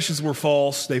confessions were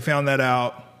false. They found that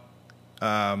out.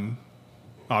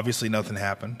 Obviously, nothing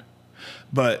happened.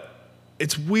 But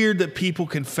it's weird that people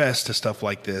confess to stuff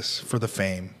like this for the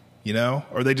fame,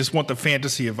 or they just want the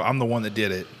fantasy of I'm the one that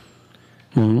did it.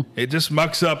 It just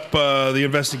mucks up the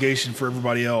investigation for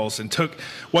everybody else. And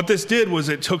what this did was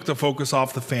it took the focus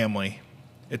off the family.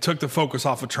 It took the focus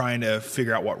off of trying to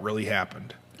figure out what really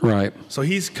happened. Right. So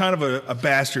he's kind of a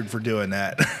bastard for doing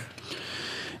that.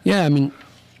 Yeah, I mean,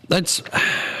 that's,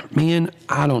 man,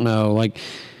 I don't know.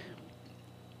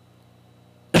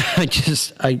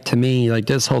 To me,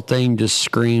 this whole thing just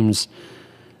screams,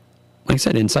 like I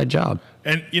said, inside job.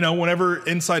 And, whenever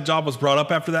inside job was brought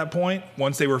up after that point,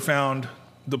 once they were found,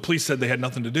 the police said they had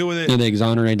nothing to do with it. Yeah, they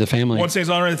exonerated the family. Once they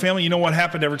exonerated the family, you know what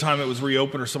happened every time it was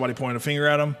reopened or somebody pointed a finger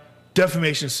at them?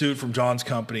 defamation suit from John's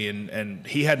company, and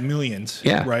he had millions.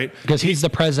 Yeah, right. Because he's the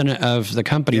president of the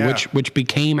company, which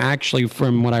became actually,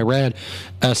 from what I read,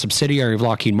 a subsidiary of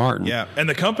Lockheed Martin. Yeah, and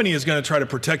the company is going to try to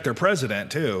protect their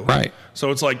president too. Right.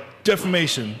 So it's like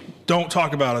defamation. Don't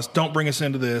talk about us. Don't bring us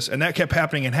into this. And that kept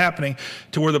happening and happening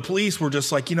to where the police were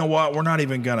just like, you know what? We're not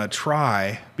even going to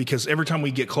try, because every time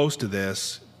we get close to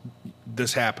this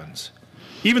happens.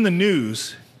 Even the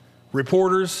news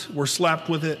reporters were slapped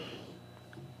with it.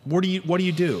 What do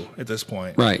you do at this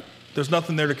point? Right. There's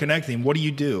nothing there to connect him. What do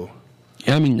you do?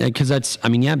 Yeah,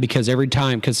 because every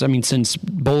time, since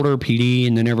Boulder PD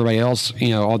and then everybody else,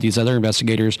 all these other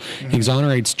investigators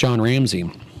exonerates John Ramsey.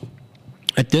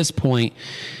 At this point,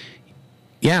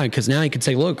 yeah, because now you could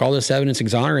say, look, all this evidence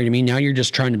exonerated me. Now you're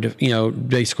just trying to,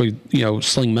 basically,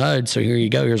 sling mud. So here you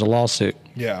go. Here's a lawsuit.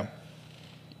 Yeah.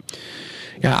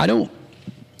 Yeah, I don't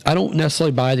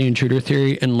necessarily buy the intruder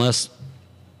theory unless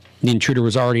the intruder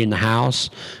was already in the house.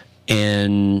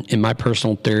 And in my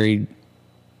personal theory,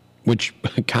 which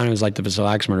kind of is like the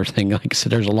Vasily murder thing, like I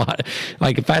said, there's a lot.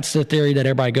 Like, if that's the theory that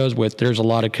everybody goes with, there's a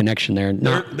lot of connection there.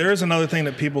 There is another thing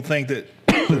that people think, that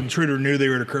the intruder knew they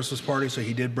were at a Christmas party, so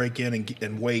he did break in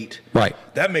and wait. Right.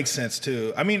 That makes sense,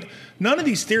 too. I mean, none of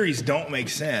these theories don't make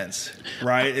sense,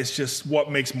 right? It's just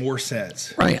what makes more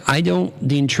sense. Right.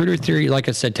 The intruder theory, like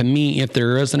I said, to me, if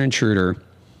there is an intruder,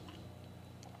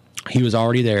 he was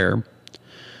already there,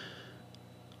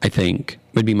 I think,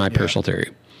 would be my personal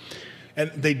theory. And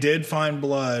they did find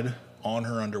blood on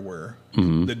her underwear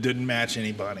that didn't match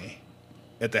anybody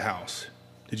at the house.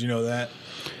 Did you know that?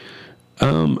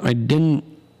 I didn't.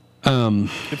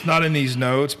 It's not in these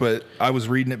notes, but I was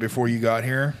reading it before you got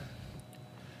here.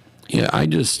 Yeah,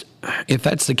 if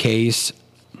that's the case,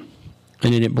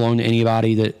 and it didn't belong to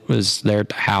anybody that was there at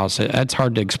the house, that's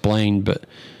hard to explain, but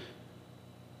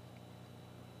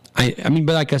but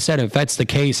like I said, if that's the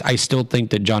case, I still think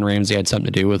that John Ramsey had something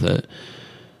to do with it.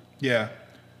 Yeah.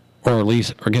 Or at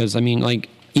least, because, even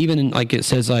like it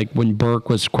says, like when Burke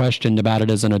was questioned about it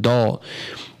as an adult,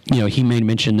 he made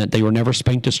mention that they were never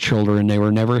spanked as children, they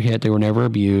were never hit, they were never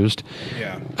abused.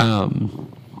 Yeah.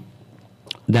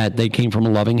 That they came from a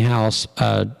loving house.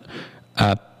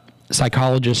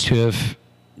 Psychologists who have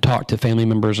talked to family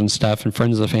members and stuff and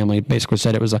friends of the family basically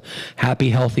said it was a happy,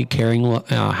 healthy, caring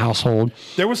household.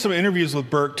 There was some interviews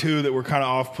with Burke too that were kind of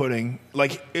off-putting.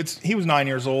 Like, he was 9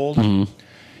 years old.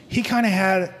 He kind of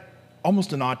had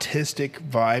almost an autistic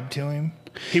vibe to him.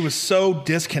 He was so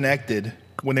disconnected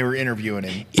when they were interviewing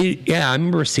him. I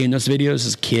remember seeing those videos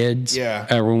as kids.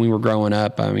 Yeah. When we were growing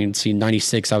up. See,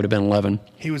 96, I would have been 11.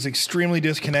 He was extremely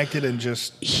disconnected and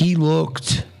just... He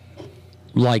looked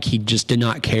like he just did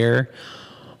not care.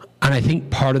 And I think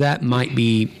part of that might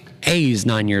be, he's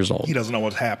 9 years old. He doesn't know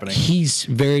what's happening. He's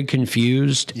very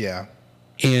confused. Yeah.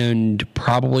 And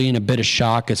probably in a bit of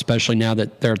shock, especially now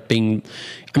that they're being...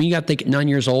 you got to think, 9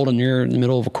 years old and you're in the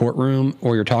middle of a courtroom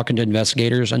or you're talking to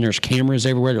investigators and there's cameras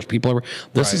everywhere, there's people everywhere.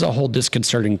 This is a whole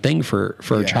disconcerting thing for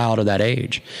a child of that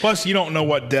age. Plus, you don't know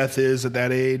what death is at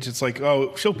that age. It's like,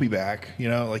 oh, she'll be back. You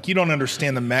don't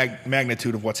understand the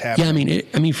magnitude of what's happening.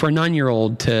 Yeah, for a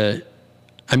 9-year-old to...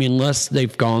 unless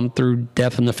they've gone through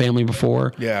death in the family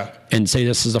before, and say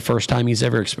this is the first time he's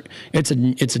ever experienced,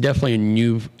 it's definitely a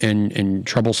new and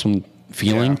troublesome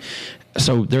feeling. Yeah.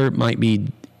 So there might be,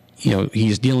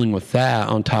 he's dealing with that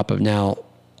on top of now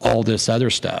all this other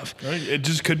stuff. It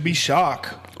just could be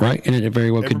shock, right? And it very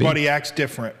well could be. Everybody acts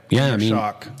different. Yeah,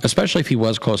 shock, especially if he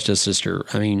was close to his sister.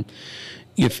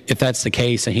 If that's the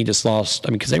case, and he just lost,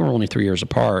 because they were only 3 years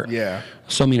apart. Yeah.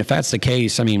 So if that's the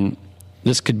case,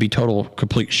 this could be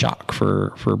complete shock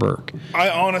for Burke. I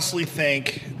honestly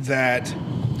think that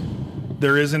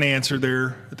there is an answer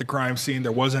there at the crime scene.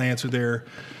 There was an answer there.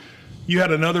 You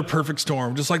had another perfect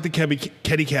storm, just like the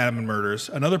Ketty Cattleman murders,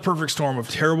 another perfect storm of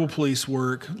terrible police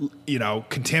work,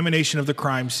 contamination of the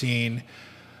crime scene,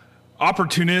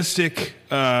 opportunistic.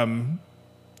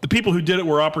 The people who did it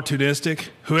were opportunistic,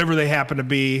 whoever they happened to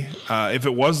be. If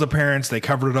it was the parents, they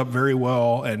covered it up very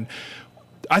well. And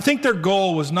I think their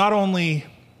goal was not only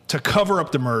to cover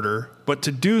up the murder, but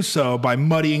to do so by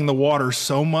muddying the water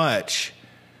so much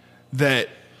that,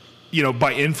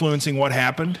 by influencing what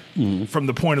happened from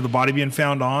the point of the body being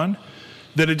found on,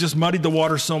 that it just muddied the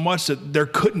water so much that there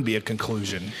couldn't be a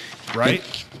conclusion, right?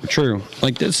 True.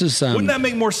 Like, this is... Wouldn't that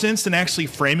make more sense than actually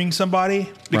framing somebody?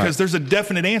 Because there's a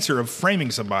definite answer of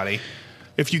framing somebody.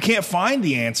 If you can't find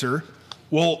the answer,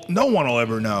 well, no one will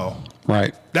ever know.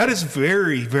 Right. That is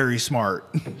very, very smart.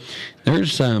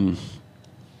 There's all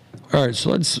right, so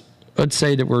let's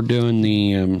say that we're doing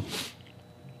the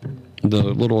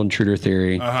little intruder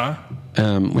theory.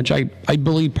 which I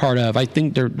believe part of. I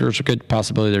think there's a good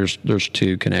possibility there's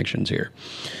two connections here,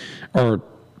 or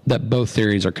that both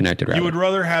theories are connected. You would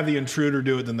rather have the intruder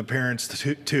do it than the parents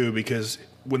too, because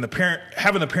when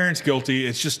having the parents guilty,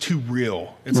 it's just too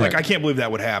real. It's like, I can't believe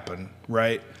that would happen,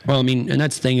 right? Well, I mean, and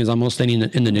that's the thing is almost any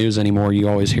in the news anymore, you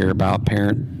always hear about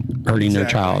parent hurting their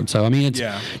child. So, I mean, it's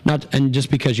not, and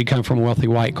just because you come from a wealthy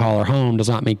white collar home does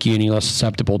not make you any less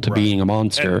susceptible to being a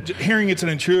monster. And hearing it's an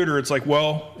intruder, it's like,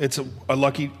 well, it's a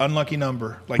unlucky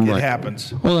number. Like, it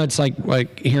happens. Well, it's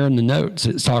like here in the notes,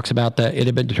 it talks about that it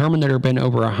had been determined that there had been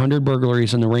over 100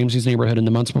 burglaries in the Ramsey's neighborhood in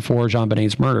the months before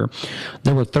JonBenet's murder.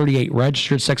 There were 38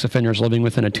 registered sex offenders living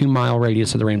within a 2-mile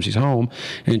radius of the Ramsey's home.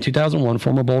 And in 2001,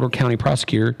 former Boulder County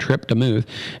prosecutor Tripp DeMuth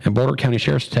and Boulder County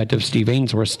Sheriff's Detective Steve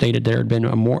Ainsworth stated there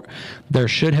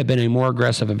should have been a more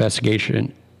aggressive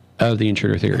investigation of the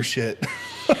intruder theory. Oh, shit.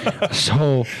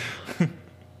 So,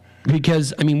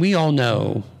 because, I mean, we all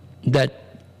know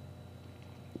that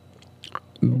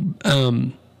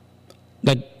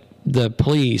that the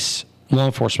police, law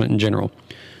enforcement in general,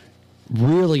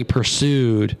 really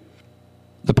pursued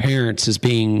the parents as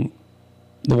being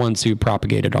the ones who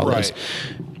propagated all this.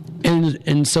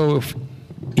 And so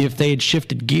if they had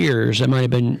shifted gears, it might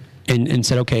have been and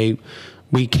said, okay,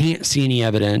 we can't see any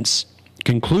evidence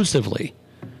conclusively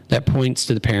that points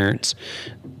to the parents,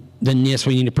 then yes,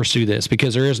 we need to pursue this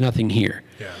because there is nothing here.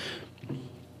 Yeah.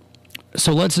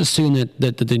 So let's assume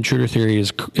that the intruder theory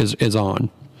is on.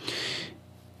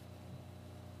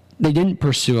 They didn't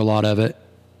pursue a lot of it,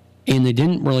 and they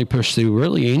didn't really pursue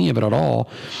any of it at all.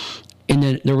 And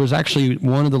then there was actually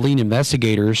one of the lead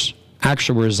investigators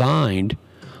actually resigned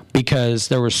because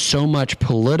there was so much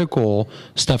political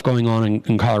stuff going on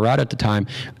in Colorado at the time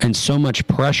and so much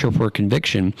pressure for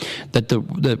conviction that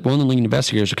one of the lead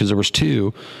investigators, because there was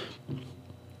two,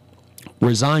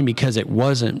 resigned because it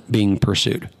wasn't being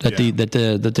pursued, that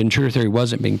the intruder theory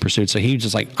wasn't being pursued. So he was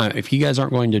just like, if you guys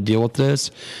aren't going to deal with this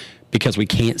because we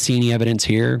can't see any evidence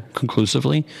here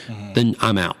conclusively, then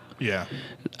I'm out. Yeah.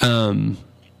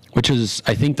 Which is,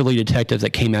 I think, the lead detective that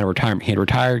came out of retirement. He had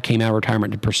retired, came out of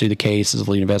retirement to pursue the case as a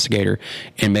lead investigator,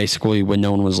 and basically when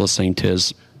no one was listening to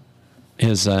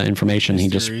his information, he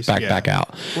just backed back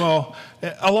out. Well,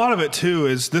 a lot of it, too,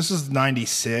 is this is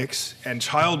 96, and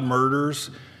child murders,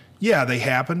 they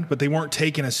happened, but they weren't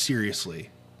taken as seriously.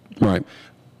 Right.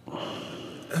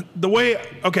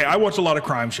 I watch a lot of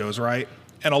crime shows, right?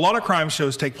 And a lot of crime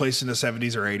shows take place in the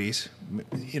 70s or 80s,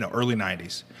 early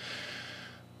 90s.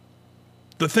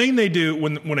 The thing they do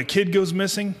when a kid goes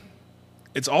missing,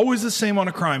 it's always the same on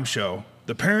a crime show.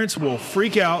 The parents will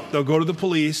freak out. They'll go to the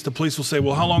police. The police will say,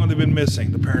 well, how long have they been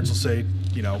missing? The parents will say,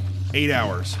 8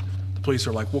 hours. The police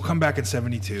are like, we'll come back in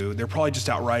 72. They're probably just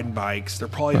out riding bikes. They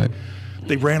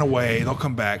ran away. They'll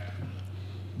come back.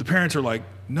 The parents are like,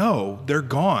 no, they're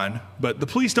gone. But the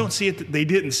police don't see it. They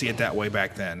didn't see it that way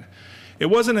back then.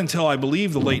 It wasn't until, I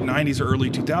believe, the late 90s or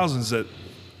early 2000s that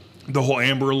the whole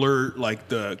Amber Alert, I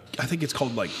think it's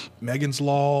called Megan's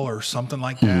Law or something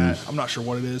like that. I'm not sure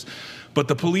what it is. But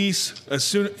the police, as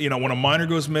soon, when a minor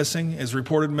goes missing, is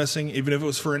reported missing, even if it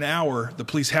was for an hour, the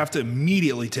police have to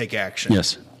immediately take action.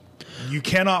 Yes. You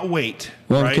cannot wait.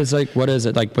 Well, because what is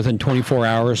it? Within 24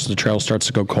 hours, the trail starts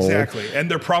to go cold. Exactly.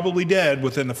 And they're probably dead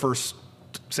within the first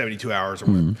 72 hours or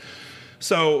whatever.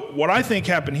 So what I think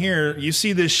happened here, you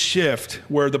see this shift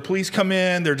where the police come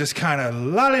in, they're just kind of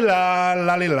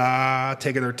la-li-la,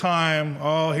 taking their time.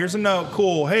 Oh, here's a note.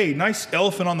 Cool. Hey, nice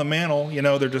elephant on the mantle.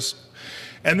 They're just...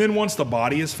 And then once the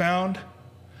body is found,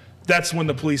 that's when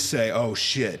the police say, oh,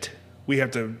 shit, we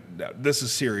have to... This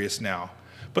is serious now.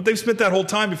 But they've spent that whole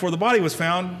time before the body was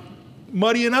found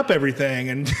muddying up everything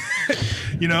and,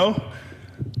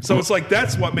 So it's like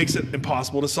that's what makes it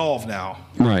impossible to solve now.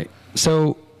 Right.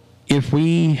 So...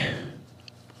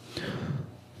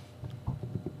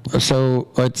 So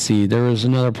let's see, there was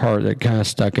another part that kind of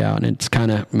stuck out, and it's kind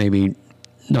of maybe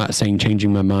not saying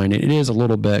changing my mind. It is a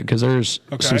little bit because there's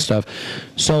some stuff.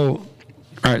 So,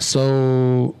 all right,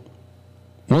 so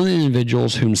one of the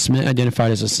individuals whom Smith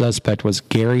identified as a suspect was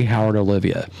Gary Howard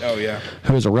Olivia. Oh, yeah.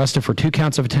 Who was arrested for 2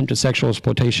 counts of attempted sexual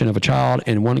exploitation of a child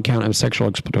and 1 count of sexual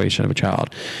exploitation of a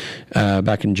child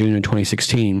back in June of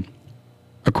 2016.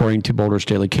 According to Boulder's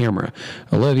Daily Camera.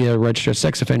 Olivia, a registered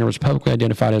sex offender, was publicly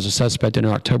identified as a suspect in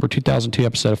an October 2002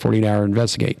 episode of 48 Hour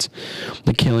Investigates.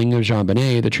 The killing of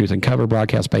JonBenet, The Truth Uncovered,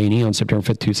 broadcast by A&E on September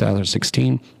 5,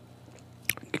 2016,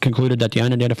 concluded that the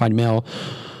unidentified male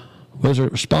was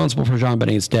responsible for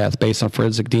JonBenet's death based on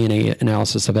forensic DNA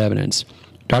analysis of evidence.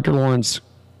 Dr. Lawrence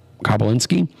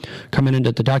Kobolinski commented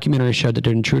that the documentary showed that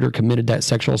the intruder committed that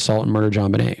sexual assault and murdered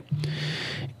JonBenet.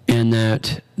 And and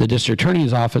that the district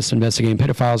attorney's office investigating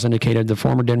pedophiles indicated the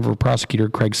former Denver prosecutor,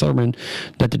 Craig Silverman,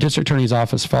 that the district attorney's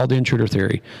office followed the intruder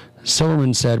theory.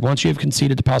 Silverman said, once you have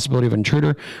conceded the possibility of an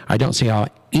intruder, I don't see how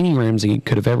any Ramsey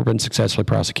could have ever been successfully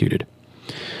prosecuted.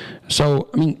 So,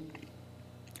 I mean,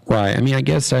 right. I mean, I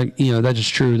guess, that is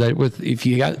true that if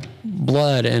you got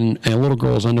blood and a little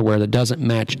girl's underwear that doesn't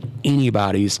match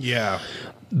anybody's. Yeah.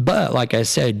 But like I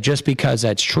said, just because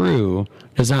that's true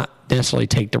does not necessarily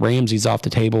take the Ramseys off the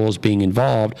table as being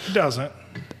involved. It doesn't.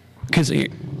 Because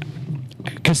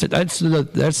that's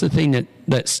the thing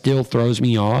that still throws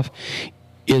me off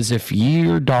is if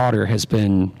your daughter has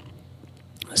been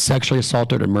sexually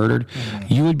assaulted or murdered,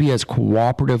 you would be as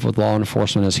cooperative with law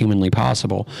enforcement as humanly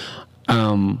possible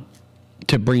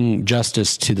to bring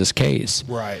justice to this case.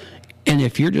 Right. And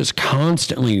if you're just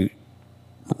constantly,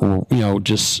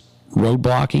 just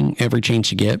roadblocking every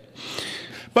chance you get.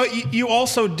 But you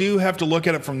also do have to look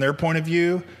at it from their point of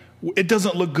view. It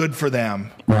doesn't look good for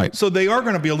them. Right. So they are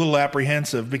going to be a little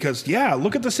apprehensive because,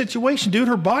 look at the situation, dude.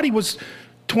 Her body was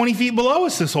 20 feet below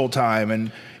us this whole time.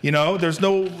 And, there's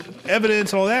no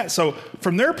evidence and all that. So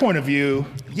from their point of view,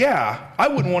 I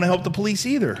wouldn't want to help the police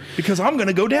either because I'm going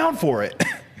to go down for it,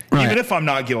 right. Even if I'm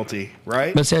not guilty,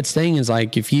 right? But that thing is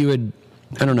like if you had,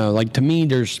 I don't know, like to me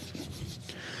there's,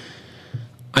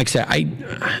 like I said,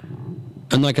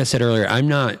 and like I said earlier, I'm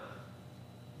not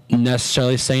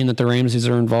necessarily saying that the Ramseys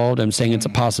are involved. I'm saying it's a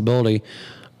possibility.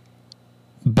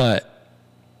 But,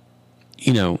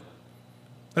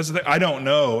 that's the thing. I don't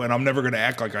know, and I'm never going to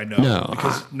act like I know. No,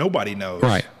 because nobody knows.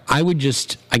 Right. I would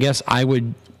just, I guess I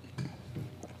would,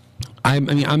 like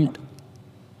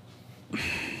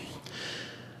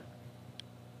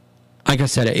I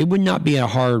said, it would not be a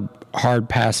hard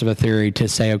pass of a theory to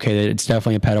say, okay, that it's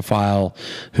definitely a pedophile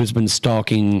who's been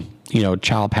stalking,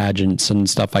 child pageants and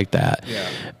stuff like that. Yeah.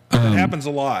 It happens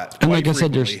a lot. And like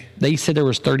frequently. I said, they said there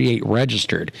was 38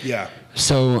 registered. Yeah.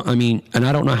 So, I mean, and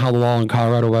I don't know how the law in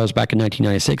Colorado was back in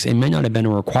 1996. It may not have been a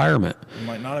requirement. It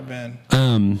might not have been.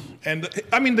 And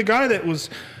I mean, the guy that was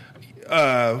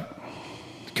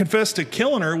confessed to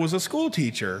killing her was a school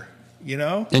teacher. There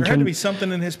had to be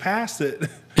something in his past that.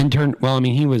 Well, I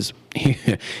mean, he was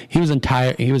in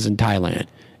Thailand.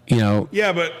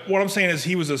 Yeah, but what I'm saying is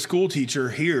he was a school teacher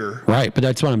here. Right, but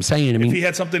that's what I'm saying. I mean, if he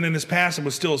had something in his past and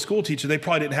was still a school teacher, they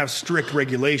probably didn't have strict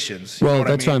regulations. Well,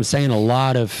 that's what I'm saying. A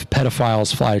lot of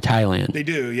pedophiles fly to Thailand. They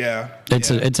do, yeah.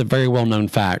 It's a very well-known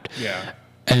fact. Yeah.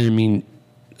 And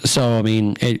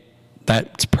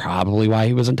that's probably why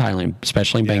he was in Thailand,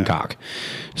 especially in Bangkok.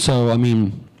 So, I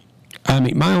mean,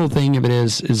 my whole thing of it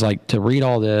is like to read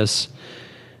all this,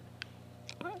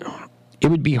 it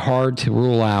would be hard to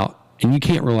rule out. And you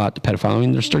can't rule out the pedophile. I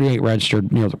mean, there's 38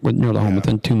 registered near the home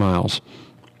within 2 miles.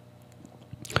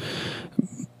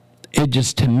 It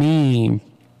just, to me,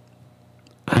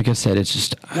 like I said, it's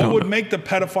just. What would make the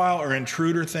pedophile or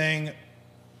intruder thing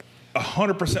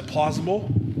 100% plausible?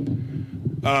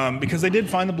 Because they did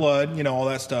find the blood, all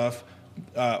that stuff.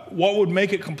 What would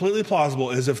make it completely plausible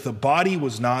is if the body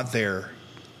was not there.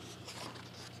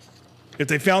 If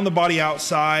they found the body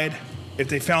outside, if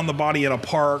they found the body in a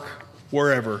park,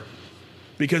 wherever.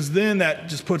 Because then that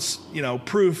just puts,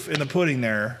 proof in the pudding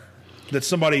there that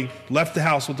somebody left the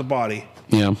house with the body.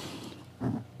 Yeah.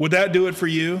 Would that do it for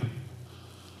you?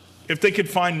 If they could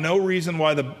find no reason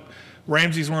why the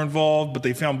Ramseys were involved, but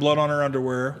they found blood on her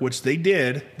underwear, which they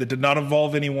did, that did not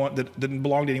involve anyone, that didn't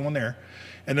belong to anyone there,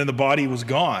 and then the body was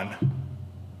gone,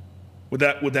 would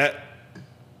that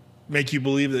make you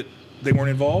believe that they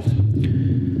weren't involved?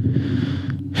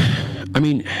 I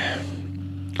mean,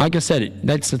 like I said,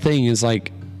 that's the thing is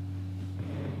like,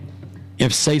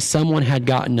 if say someone had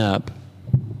gotten up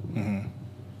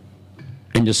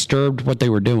and disturbed what they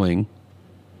were doing,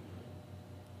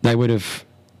 they would have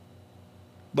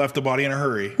left the body in a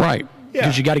hurry. Right. Yeah.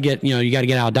 Because you got to get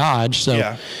out of Dodge. So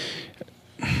yeah.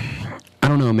 I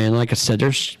don't know, man. Like I said,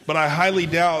 but I highly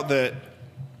doubt that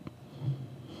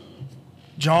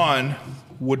John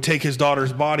would take his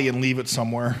daughter's body and leave it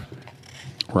somewhere.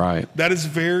 Right. That is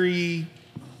very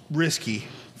risky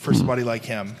for somebody like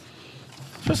him,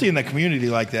 especially in a community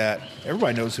like that.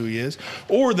 Everybody knows who he is.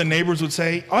 Or the neighbors would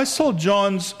say, I saw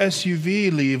John's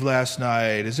SUV leave last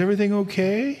night. Is everything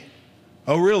okay?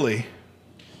 Oh, really?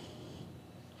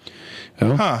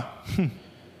 Oh. Huh.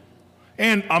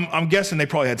 And I'm guessing they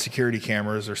probably had security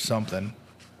cameras or something.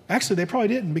 Actually, they probably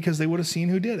didn't because they would have seen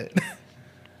who did it.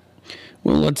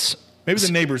 Well, maybe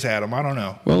the neighbors had them. I don't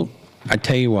know. Well, I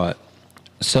tell you what.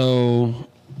 So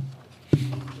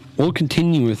we'll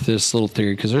continue with this little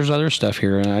theory because there's other stuff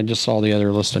here, and I just saw the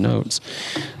other list of notes.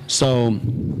 So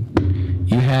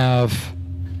you have.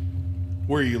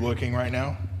 Where are you looking right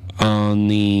now? on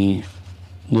the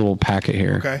little packet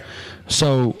here. Okay.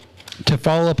 So, to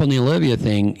follow up on the Olivia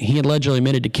thing, he allegedly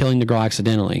admitted to killing the girl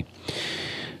accidentally.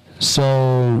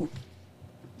 So,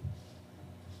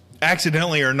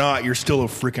 accidentally or not, you're still a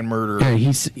freaking murderer. yeah,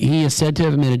 he is said to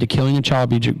have admitted to killing a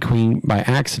child abuse queen by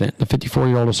accident. The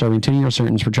 54-year-old is serving 10-year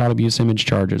sentence for child abuse image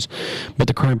charges. But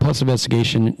the Crime Plus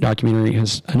investigation documentary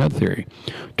has another theory.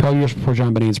 12 years before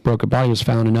JonBenet's broken body was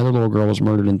found, another little girl was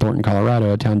murdered in Thornton,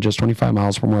 Colorado, a town just 25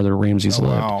 miles from where the Ramseys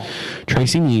lived. Wow.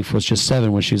 Tracy Neef was just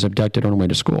 7 when she was abducted on her way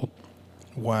to school.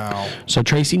 Wow. So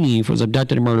Tracy Neef was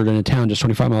abducted and murdered in a town just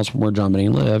 25 miles from where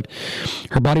JonBenet lived.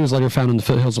 Her body was later found in the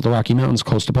foothills of the Rocky Mountains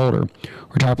close to Boulder.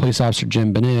 Retired police officer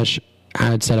JonBenet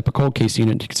had set up a cold case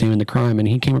unit to examine the crime, and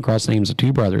he came across the names of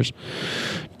 2 brothers,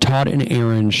 Todd and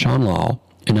Aaron Schonlaw.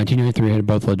 In 1993, had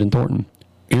both lived in Thornton.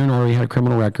 Aaron already had a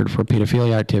criminal record for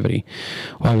pedophilia activity.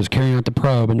 While he was carrying out the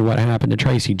probe into what happened to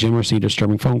Tracy, Jim received a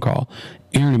disturbing phone call.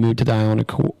 Aaron had moved to the island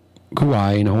of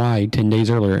Kauai in Hawaii 10 days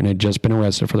earlier and had just been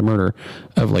arrested for the murder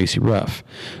of Lacey Ruff.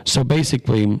 So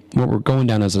basically, what we're going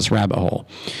down is this rabbit hole.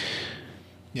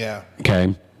 Yeah.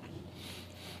 Okay.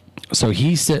 So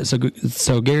he said,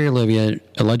 so Gary Olivia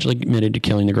allegedly admitted to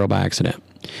killing the girl by accident.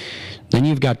 Then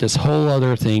you've got this whole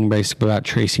other thing basically about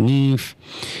Tracy Neef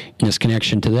and this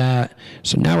connection to that.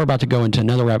 So now we're about to go into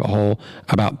another rabbit hole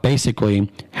about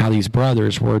basically how these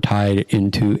brothers were tied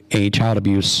into a child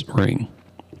abuse ring.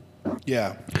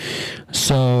 Yeah.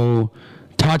 So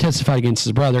Todd testified against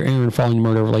his brother Aaron following the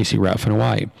murder of Lacey Ruff in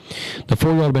Hawaii. The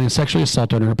 4-year-old had been sexually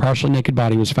assaulted and her partially naked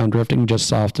body was found drifting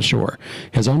just off the shore.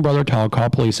 His own brother Todd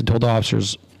called police and told the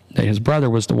officers that his brother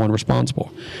was the one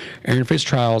responsible. Aaron faced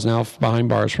trial, is now behind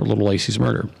bars for little Lacey's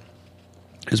murder.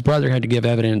 His brother had to give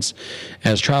evidence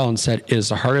at his trial and said it is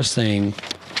the hardest thing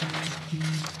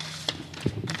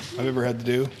I've ever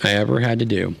had to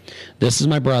do. This is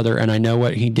my brother, and I know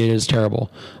what he did is terrible,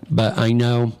 but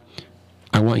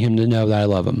I want him to know that I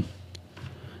love him.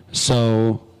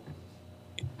 So,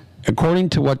 according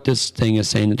to what this thing is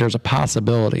saying, that there's a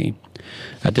possibility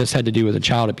that this had to do with a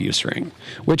child abuse ring,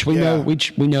 which we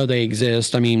know they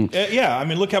exist. I mean,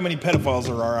 look how many pedophiles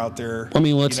there are out there. I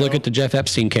mean, let's look at the Jeff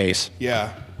Epstein case.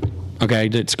 Yeah. Okay,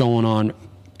 that's going on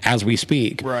as we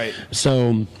speak. Right.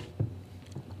 So,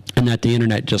 and that the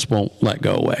internet just won't let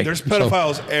go away. There's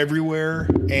pedophiles everywhere,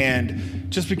 and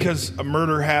just because a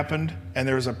murder happened and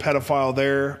there was a pedophile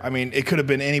there, I mean, it could have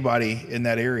been anybody in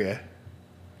that area.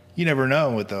 You never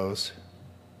know with those.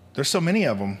 There's so many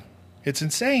of them. It's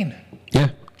insane. Yeah.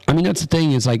 I mean, that's the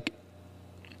thing is like,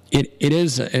 it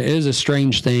is a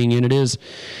strange thing, and it is,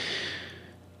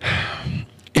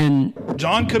 and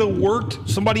John could have worked,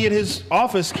 somebody at his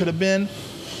office could have been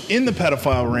in the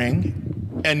pedophile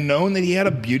ring and known that he had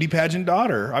a beauty pageant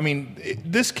daughter. I mean,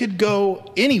 this could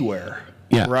go anywhere.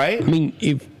 Yeah. Right? I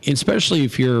mean, especially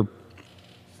if you're,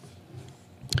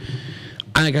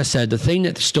 like I said, the thing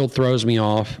that still throws me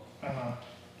off,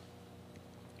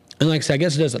 and like I said, I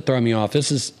guess it doesn't throw me off.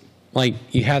 This is like,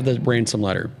 you have the ransom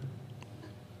letter.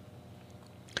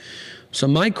 So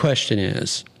my question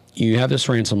is, you have this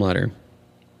ransom letter,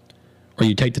 or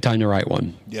you take the time to write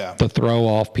one. Yeah. To throw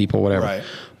off people, whatever. Right.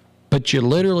 But you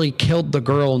literally killed the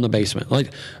girl in the basement.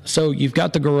 Like, so you've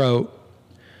got the garrote,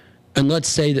 and let's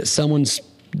say that someone's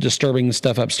disturbing the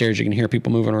stuff upstairs. You can hear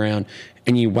people moving around,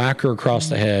 and you whack her across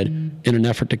the head in an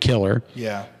effort to kill her.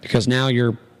 Yeah. Because now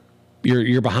you're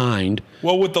behind.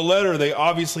 Well, with the letter, they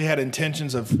obviously had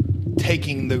intentions of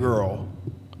taking the girl.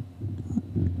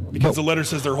 Because the letter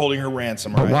says they're holding her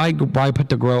ransom, right? But why put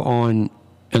the garrote on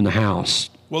in the house?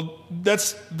 Well,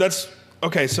 that's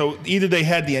okay. So either they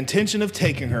had the intention of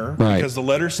taking her, right, because the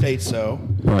letter states so,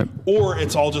 right, or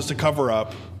it's all just a cover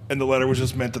up, and the letter was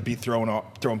just meant to be throwing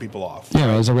people off.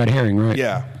 Yeah, it was a red herring, right?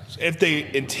 Yeah. If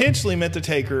they intentionally meant to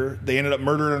take her, they ended up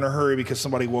murdering her in a hurry because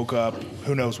somebody woke up.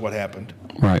 Who knows what happened?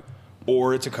 Right.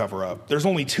 Or it's a cover up. There's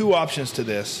only 2 options to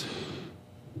this.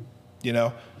 You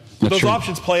know, That's those true.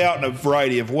 options play out in a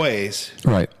variety of ways.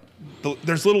 Right.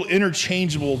 There's little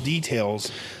interchangeable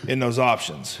details in those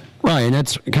options. Right, and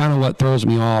that's kind of what throws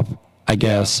me off, I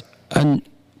guess. And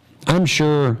I'm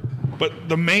sure. But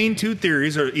the main 2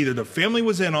 theories are either the family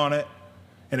was in on it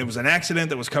and it was an accident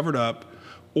that was covered up,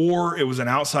 or it was an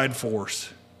outside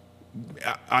force,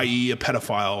 i.e. a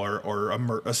pedophile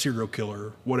or a serial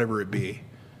killer, whatever it be.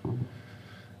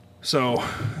 So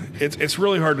it's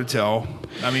really hard to tell.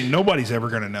 I mean, nobody's ever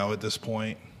going to know at this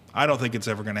point. I don't think it's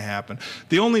ever going to happen.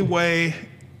 The only way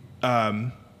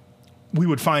we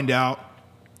would find out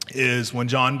is when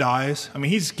John dies. I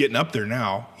mean, he's getting up there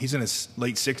now. He's in his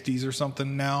late 60s or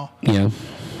something now. Yeah.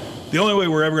 The only way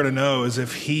we're ever going to know is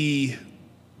if he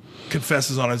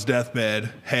confesses on his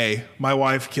deathbed, hey, my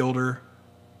wife killed her.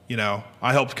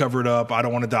 I helped cover it up. I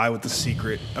don't want to die with the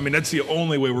secret. I mean, that's the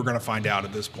only way we're going to find out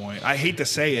at this point. I hate to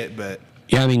say it, but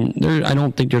yeah, I mean, I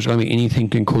don't think there's going to be anything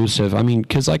conclusive. I mean,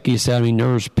 because like you said, I mean,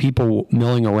 there was people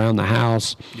milling around the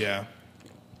house. Yeah.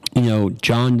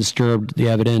 John disturbed the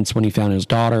evidence when he found his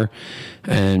daughter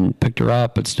and picked her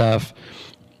up and stuff.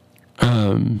 So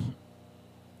I mean,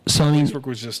 police work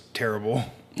was just terrible.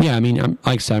 Yeah, I mean, like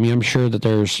I said, I mean, I'm sure that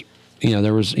there's,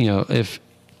 there was, if,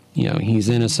 he's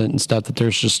innocent and stuff, that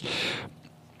there's just,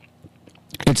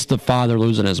 it's the father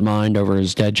losing his mind over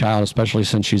his dead child, especially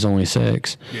since she's only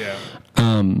 6. Yeah.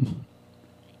 I mean,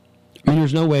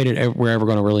 there's no way that we're ever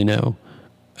going to really know.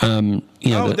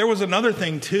 There was another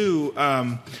thing too.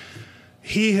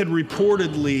 He had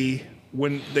reportedly,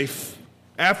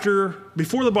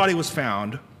 before the body was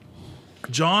found,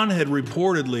 John had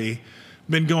reportedly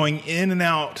been going in and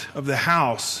out of the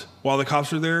house while the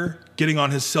cops were there, getting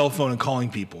on his cell phone and calling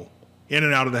people in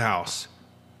and out of the house.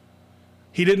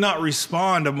 He did not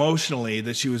respond emotionally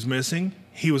that she was missing.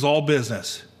 He was all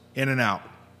business, in and out,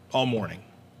 all morning,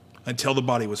 until the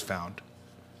body was found.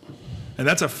 And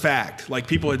that's a fact. Like,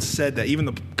 people had said that. Even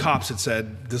the cops had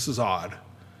said, this is odd.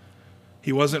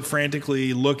 He wasn't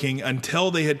frantically looking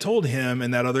until they had told him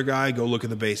and that other guy, go look in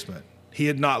the basement. He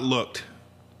had not looked.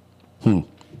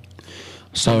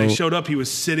 So when they showed up, he was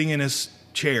sitting in his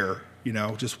chair,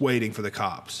 just waiting for the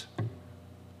cops.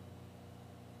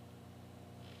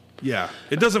 Yeah,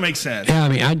 it doesn't make sense. Yeah, I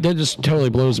mean, that just totally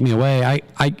blows me away.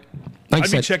 I'd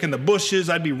be checking the bushes.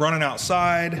 I'd be running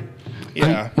outside.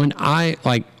 Yeah. When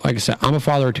like I said, I'm a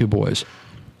father of 2 boys,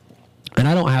 and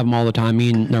I don't have them all the time. Me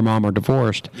and their mom are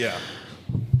divorced. Yeah.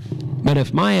 But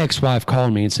if my ex-wife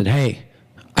called me and said, "Hey,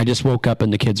 I just woke up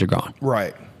and the kids are gone,"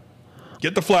 right?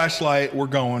 Get the flashlight. We're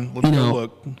going. Let's go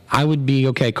look. I would be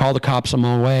okay. Call the cops on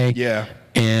my way. Yeah.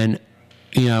 And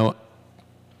the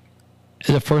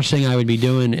first thing I would be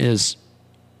doing is,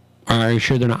 are you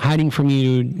sure they're not hiding from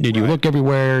you? Did you look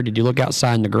everywhere? Did you look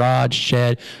outside in the garage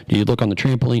shed? Did you look on the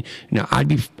trampoline?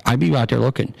 I'd be out there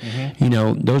looking.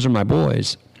 Mm-hmm. Those are my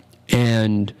boys,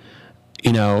 and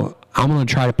I'm going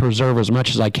to try to preserve as much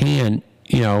as I can.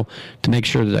 To make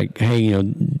sure that, like, hey,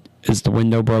 is the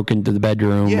window broken to the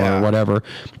bedroom or whatever?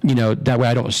 That way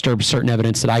I don't disturb certain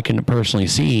evidence that I can personally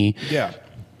see. Yeah.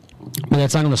 But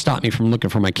that's not going to stop me from looking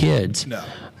for my kids. No.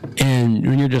 And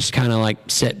when you're just kind of like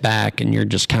sit back and you're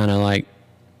just kind of like,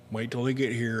 wait till they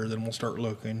get here, then we'll start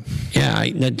looking. Yeah,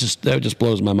 that just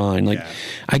blows my mind. Like,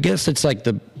 I guess it's like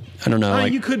I don't know.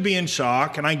 You could be in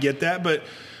shock, and I get that, but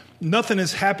nothing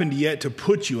has happened yet to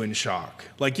put you in shock.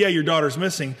 Like, yeah, your daughter's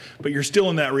missing, but you're still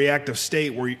in that reactive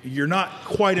state where you're not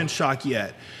quite in shock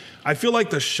yet. I feel like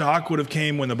the shock would have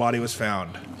came when the body was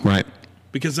found. Right.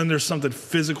 Because then there's something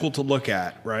physical to look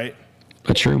at, right?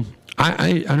 That's true.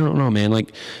 I don't know, man.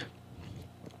 Like,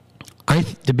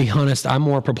 to be honest, I'm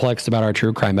more perplexed about our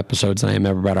true crime episodes than I am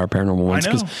ever about our paranormal ones.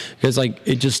 I know. Because like,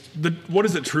 it just... what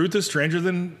is it? Truth is stranger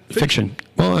than fiction.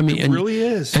 Well, I mean... It really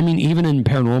is. I mean, even in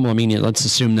paranormal, I mean, let's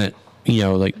assume that,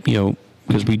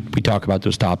 because we talk about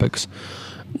those topics,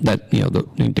 that,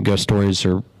 the ghost stories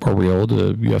are real,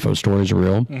 the UFO stories are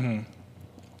real. Mm-hmm.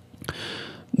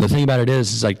 The thing about it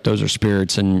is like, those are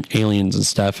spirits and aliens and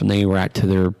stuff, and they react to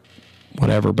their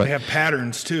whatever, but... They have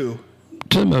patterns, too.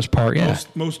 To the most part, yeah.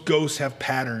 Most ghosts have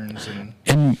patterns.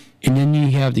 And then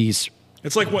you have these...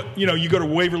 It's like what, you go to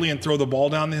Waverly and throw the ball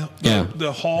down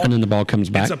the hall. And then the ball comes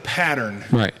back. It's a pattern.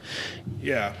 Right.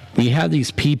 Yeah. We have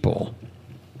these people,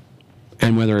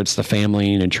 and whether it's the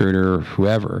family, an intruder, or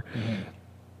whoever,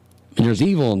 and there's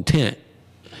evil intent.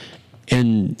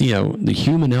 And, the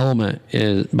human element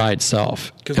is by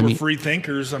itself. Because we're free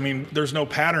thinkers. I mean, there's no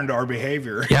pattern to our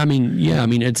behavior. Yeah, I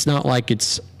mean, it's not like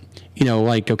it's...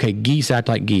 okay, geese act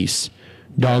like geese,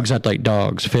 dogs act like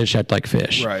dogs, fish act like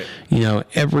fish. Right.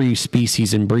 Every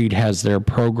species and breed has their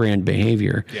programmed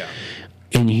behavior. Yeah.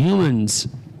 And humans,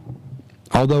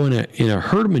 although in a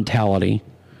herd mentality,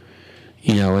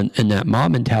 in that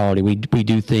mob mentality, we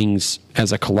do things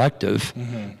as a collective,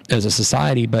 as a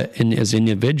society, but as an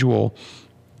individual.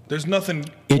 There's nothing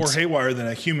more haywire than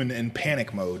a human in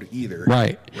panic mode either.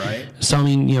 Right. Right. So, I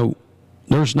mean,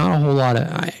 there's not a whole lot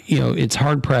of, it's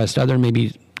hard pressed, other than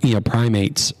maybe,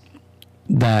 primates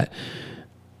that,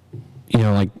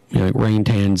 like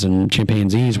orangutans and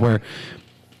chimpanzees, where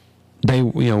they,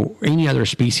 any other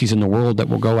species in the world that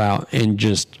will go out and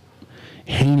just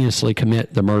heinously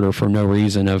commit the murder for no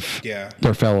reason of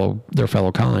their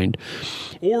fellow kind.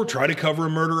 Or try to cover a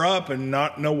murder up and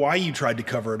not know why you tried to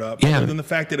cover it up, other than the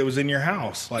fact that it was in your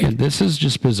house. Like, this is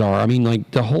just bizarre. I mean,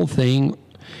 like, the whole thing...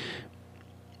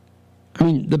 I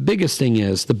mean, the biggest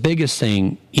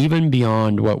thing, even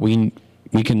beyond what we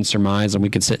can surmise and we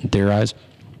can sit and theorize,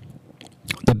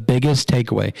 the biggest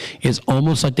takeaway is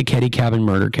almost like the Ketty Cabin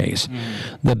murder case.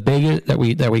 The biggest that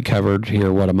we covered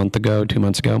here, what, a month ago, 2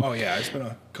 months ago? Oh yeah, it's been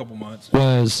a couple months.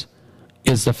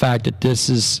 Is the fact that this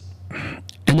is,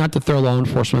 and not to throw law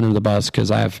enforcement under the bus because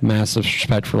I have massive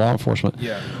respect for law enforcement.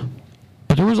 Yeah.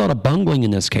 But there was a lot of bungling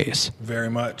in this case. Very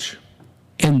much.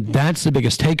 And that's the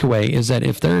biggest takeaway, is that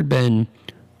if there had been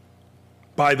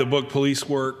by the book police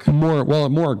work,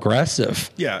 more aggressive.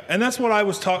 Yeah, and that's what I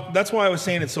was that's why I was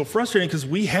saying it's so frustrating, because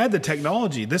we had the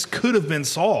technology. This could have been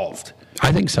solved.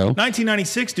 I think so.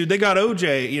 1996, dude, they got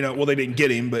OJ, well, they didn't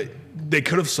get him, but they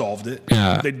could have solved it.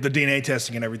 Yeah. The DNA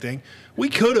testing and everything. We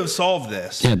could have solved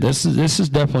this. Yeah, this is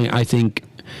definitely, I think,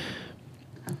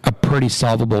 a pretty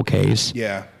solvable case.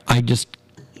 Yeah. I just,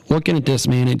 looking at this,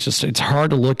 man, it's hard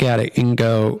to look at it and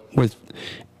go with,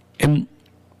 and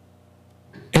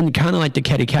kind of like the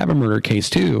Ketty Cabin murder case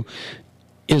too,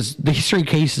 is these three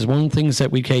cases, one of the things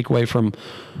that we take away from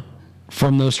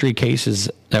those three cases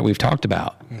that we've talked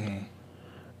about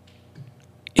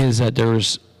is that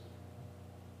there's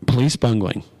police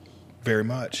bungling. Very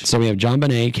much. So we have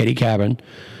JonBenet, Ketty Cabin.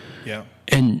 Yeah.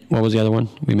 And what was the other one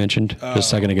we mentioned just a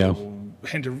second ago?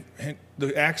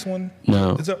 The axe one?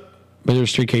 No. But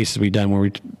there's three cases we've done where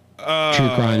true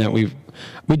crime that we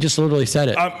just literally said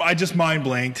it. I just mind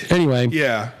blanked. Anyway.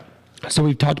 Yeah. So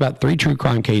we've talked about three true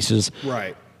crime cases.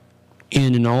 Right.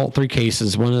 And in all three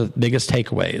cases, one of the biggest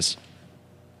takeaways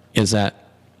is that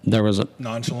there was a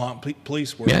nonchalant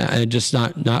police work. Yeah, and just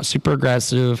not super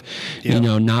aggressive,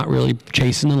 Yep. Not really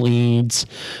chasing the leads.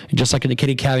 Just like in the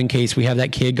Ketty Cabin case, we have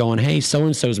that kid going, "Hey,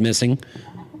 so-and-so's missing.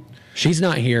 She's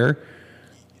not here."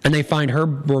 And they find her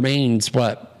remains,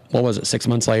 what was it, 6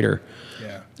 months later?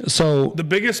 Yeah. So the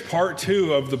biggest part,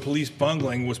 too, of the police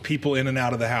bungling was people in and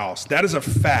out of the house. That is a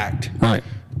fact. Right.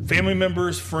 Family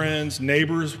members, friends,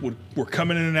 neighbors were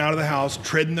coming in and out of the house,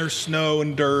 treading their snow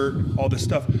and dirt, all this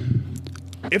stuff.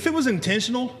 If it was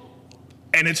intentional,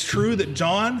 and it's true that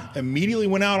John immediately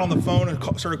went out on the phone and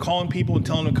started calling people and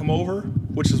telling them to come over,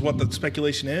 which is what the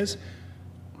speculation is,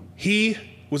 he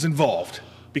was involved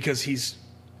because he's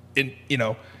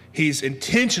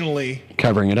intentionally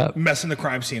covering it up, messing the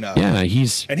crime scene up. Yeah,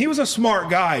 and he was a smart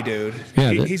guy, dude.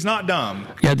 Yeah, he's not dumb.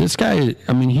 Yeah, this guy,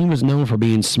 he was known for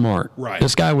being smart. Right.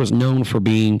 This guy was known for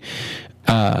being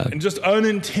and just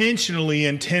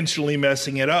intentionally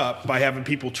messing it up by having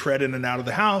people tread in and out of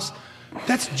the house.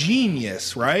 That's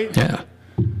genius, right? Yeah.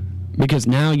 Because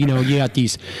now, you got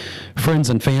these friends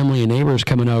and family and neighbors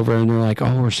coming over and they're like,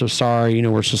 "Oh, we're so sorry,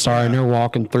 we're so sorry." Yeah. And they're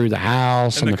walking through the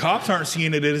house. And the cops aren't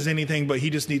seeing it as anything, but he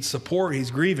just needs support.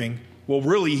 He's grieving. Well,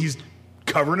 really, he's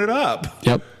covering it up.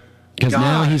 Yep. Because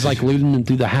now he's like leading them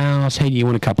through the house. "Hey, do you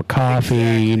want a cup of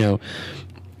coffee?" Exactly.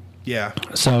 Yeah.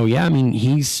 So, yeah,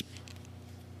 he's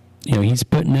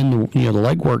putting in the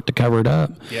legwork to cover it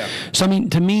up. Yeah. So,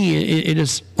 to me, it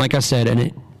is, like I said,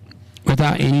 and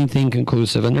without anything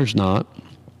conclusive, and there's not,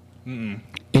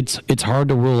 it's hard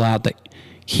to rule out that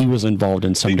he was involved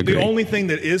in some degree. The only thing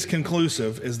that is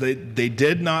conclusive is they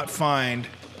did not find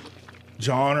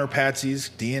John or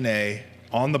Patsy's DNA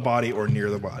on the body or near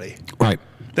the body. Right.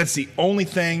 That's the only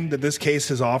thing that this case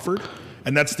has offered,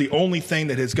 and that's the only thing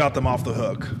that has got them off the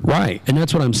hook. Right. And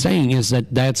that's what I'm saying, is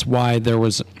that's why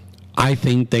I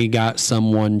think they got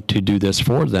someone to do this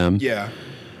for them. Yeah.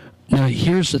 Now,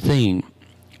 here's the thing,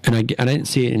 and I didn't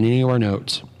see it in any of our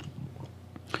notes.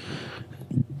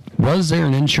 Was there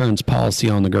an insurance policy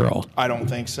on the girl? I don't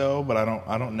think so, but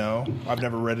I don't know. I've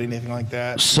never read anything like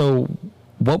that. So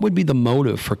what would be the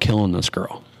motive for killing this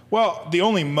girl? Well, the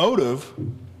only motive, are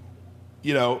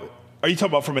you talking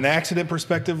about from an accident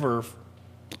perspective, or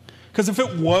because if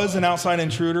it was an outside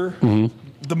intruder,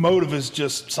 the motive is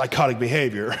just psychotic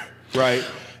behavior, right?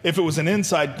 If it was an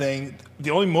inside thing,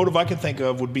 the only motive I can think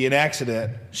of would be an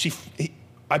accident.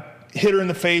 I hit her in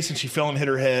the face and she fell and hit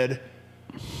her head.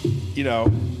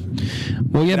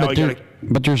 Well, yeah,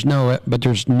 but there's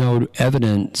no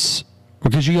evidence,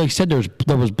 because you said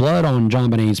there was blood on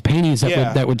JonBenet's panties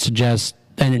that would suggest,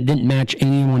 and it didn't match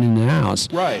anyone in the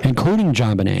house, right, including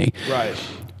JonBenet. Right.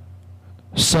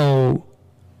 So,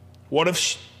 what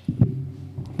if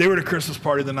they were at a Christmas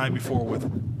party the night before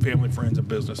with family, friends, and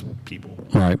business people?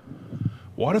 Right.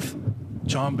 What if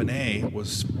JonBenet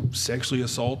was sexually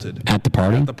assaulted at the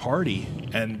party? At the party,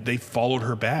 and they followed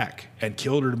her back and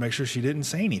killed her to make sure she didn't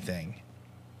say anything.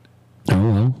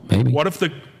 Oh, well, maybe. What if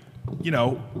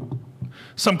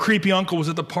some creepy uncle was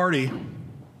at the party,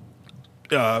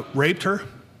 raped her,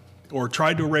 or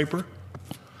tried to rape her?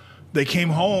 They came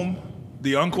home.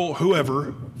 The uncle,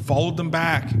 whoever, followed them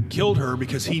back, killed her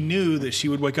because he knew that she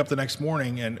would wake up the next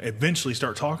morning and eventually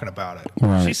start talking about it.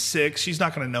 Right. She's 6. She's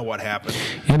not going to know what happened.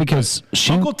 Yeah, because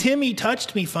Uncle Timmy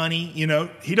touched me funny. You know,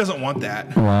 he doesn't want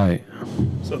that. Right.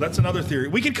 So that's another theory.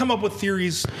 We could come up with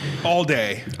theories all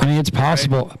day. I mean, it's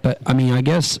possible, right? But I mean, I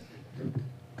guess.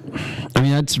 I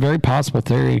mean, that's a very possible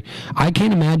theory. I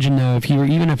can't imagine though if you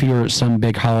were at some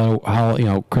big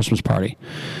Christmas party,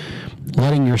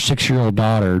 letting your 6-year-old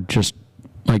daughter just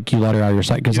like you let her out of your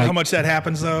sight. You know how much that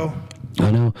happens though. I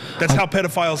know. That's how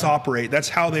pedophiles operate. That's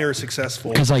how they are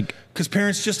successful. Because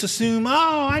parents just assume,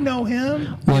 oh, I know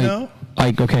him. You know.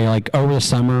 Like over the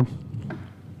summer,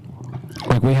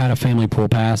 like we had a family pool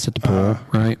pass at the pool,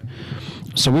 right?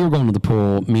 So we were going to the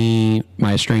pool, me,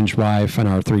 my estranged wife, and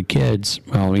our 3 kids.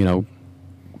 Well,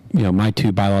 my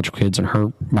 2 biological kids and her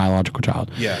biological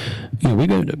child. Yeah. We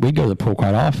go to the pool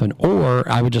quite often, or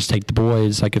I would just take the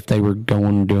boys, like if they were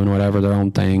going and doing whatever, their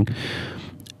own thing.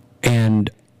 And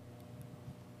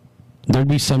there'd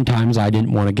be sometimes I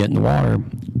didn't want to get in the water,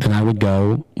 and I would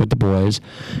go with the boys,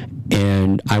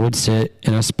 and I would sit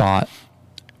in a spot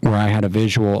where I had a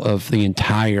visual of the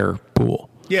entire pool.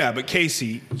 Yeah, but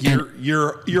Casey,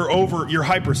 you're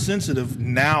hypersensitive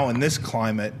now in this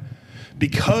climate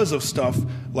because of stuff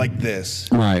like this.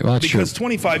 Right. Well, that's because true.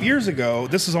 25 years ago,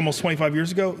 this is almost 25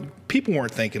 years ago, people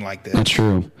weren't thinking like this. That's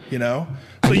true. You know?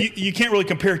 So you can't really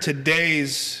compare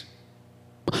today's.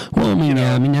 Well, I mean,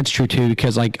 yeah, I mean, that's true too,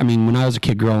 because when I was a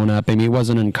kid growing up, I mean, it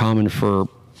wasn't uncommon for,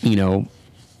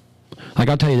 like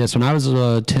I'll tell you this, when I was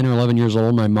 10 or 11 years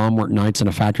old, my mom worked nights in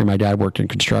a factory, my dad worked in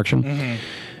construction. Mm-hmm.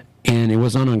 And it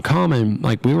was not uncommon,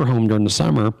 like we were home during the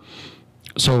summer,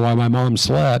 so while my mom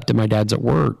slept and my dad's at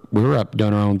work, we were up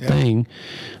doing our own thing.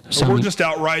 So we're just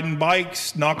out riding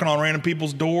bikes, knocking on random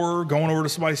people's door, going over to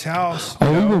somebody's house. We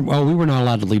were not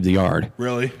allowed to leave the yard.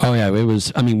 Really? Oh yeah, it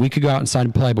was. I mean, we could go outside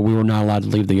and play, but we were not allowed to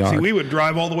leave the yard. See, we would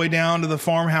drive all the way down to the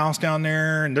farmhouse down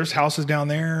there, and there's houses down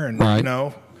there, and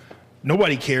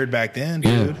nobody cared back then,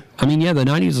 dude. Yeah. I mean, yeah, the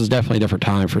 90s was definitely a different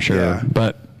time for sure. Yeah.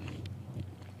 But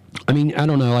I mean, I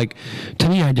don't know. Like to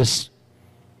me, I just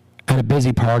at a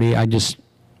busy party, I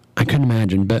couldn't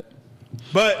imagine. But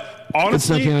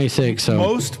honestly, it's 1996. So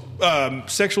most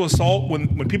sexual assault,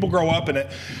 when people grow up and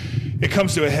it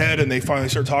comes to a head and they finally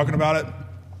start talking about it,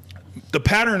 the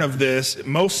pattern of this,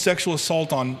 most sexual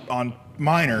assault on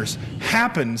minors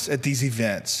happens at these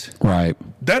events. Right.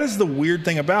 That is the weird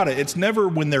thing about it. It's never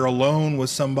when they're alone with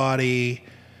somebody,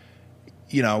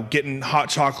 getting hot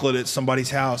chocolate at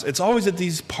somebody's house. It's always at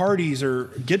these parties or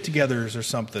get-togethers or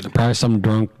something. Probably some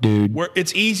drunk dude. Where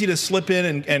it's easy to slip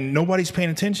in and nobody's paying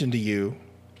attention to you,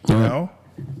 you know?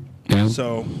 Yeah.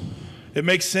 So it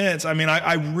makes sense. I mean,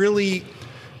 I really,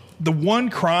 the one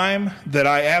crime that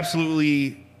I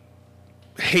absolutely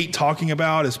hate talking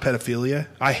about is pedophilia.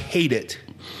 I hate it,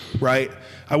 right?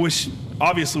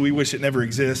 Obviously we wish it never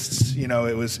exists.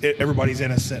 Everybody's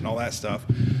innocent and all that stuff.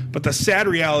 But the sad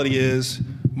reality is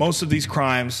most of these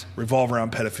crimes revolve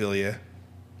around pedophilia.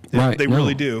 They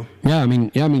really do. Yeah, I mean,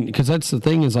 because that's the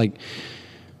thing is like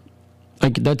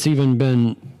that's even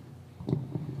been.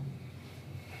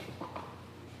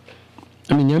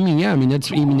 They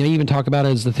even talk about it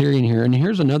as the theory in here. And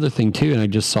here's another thing too, and I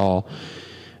just saw,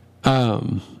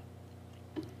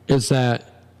 is that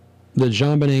the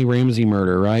JonBenet Ramsey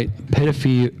murder, right?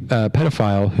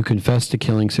 Pedophile who confessed to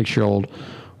killing 6-year-old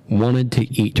wanted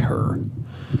to eat her.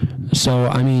 So,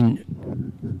 I mean,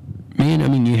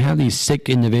 you have these sick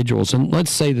individuals, and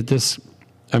let's say that this,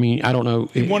 I don't know.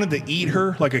 He wanted to eat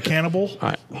her like a cannibal?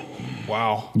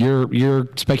 Wow. Your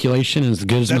speculation is as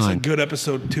good as mine. That's a good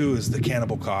episode, too, is the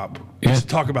Cannibal Cop. Yeah. Let's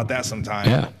talk about that sometime.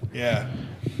 Yeah. Yeah.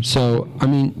 So,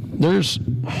 there's...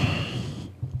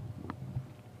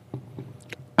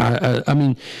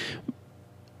 and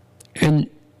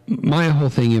my whole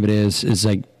thing of it is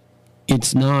like,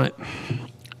 it's not...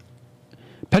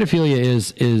 Pedophilia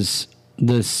is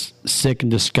this sick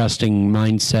and disgusting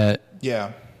mindset.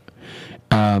 Yeah.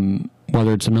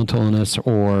 Whether it's a mental illness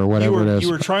or whatever it is.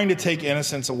 You were trying to take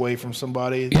innocence away from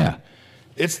somebody. Yeah.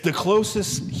 It's the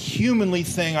closest humanly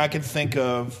thing I can think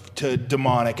of to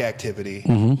demonic activity,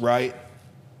 right?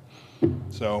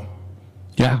 So,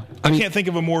 yeah. I can't think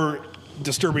of a more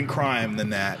disturbing crime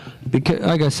than that. Because,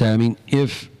 like I said,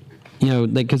 if,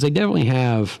 because they definitely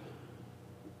have,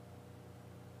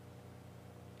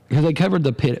 because they covered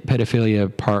the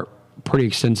pedophilia part pretty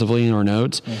extensively in our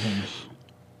notes. Mm-hmm.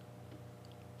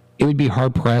 It would be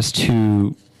hard pressed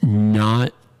to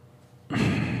not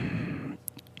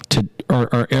to,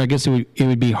 or I guess it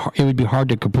would be hard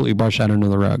to completely brush that under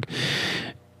the rug.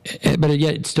 But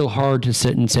yet it's still hard to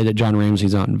sit and say that John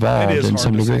Ramsey's not involved. It is in hard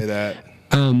some to degree. say that.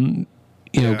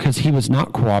 You know, because he was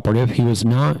not cooperative. He was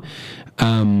not.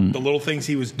 The little things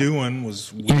he was doing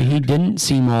was weird. Yeah, he didn't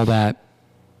seem all that.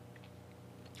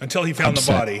 Until he found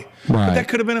upset. the body. Right. But that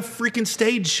could have been a freaking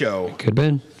stage show. Could have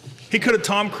been. He could have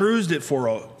Tom Cruised it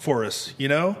for us, you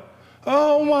know?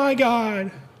 Oh, my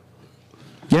God.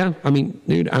 Yeah, I mean,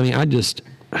 dude, I just...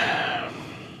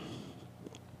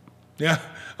 Yeah,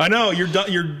 I know.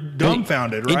 You're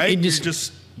dumbfounded, right? It just, you're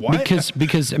just, what?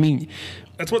 Because, I mean...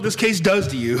 That's what this case does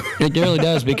to you. It really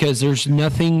does, because there's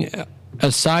nothing,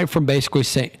 aside from basically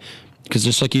saying... Because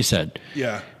just like you said...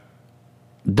 Yeah.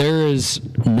 There is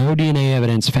no DNA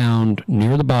evidence found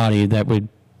near the body that would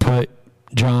put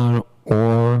John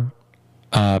or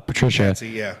Patricia Nancy,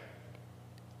 yeah.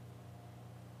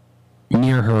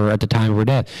 near her at the time of her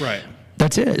death. Right.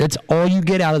 That's it. That's all you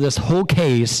get out of this whole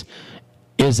case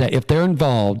is that if they're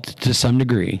involved to some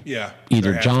degree, yeah,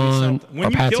 either John when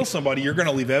or you Patsy. Kill somebody, you're going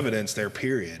to leave evidence there,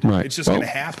 period. Right. It's just going to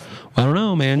happen. I don't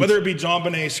know, man. Whether it be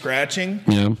JonBenet scratching.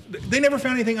 Yeah. They never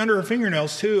found anything under her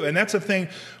fingernails, too. And that's the thing.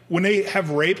 When they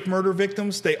have raped murder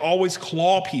victims, they always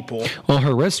claw people. Well,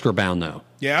 her wrists were bound, though.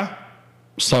 Yeah.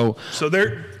 So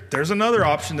there's another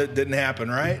option that didn't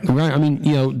happen, right? Right. I mean,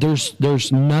 you know,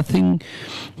 there's nothing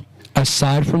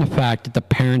aside from the fact that the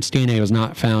parents' DNA was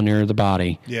not found near the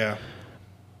body. Yeah.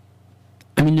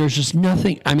 I mean, there's just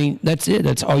nothing. I mean, that's it.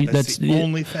 That's all. That's the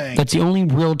only thing. That's the only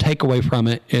real takeaway from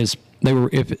it is they were.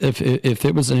 If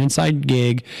it was an inside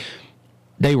gig,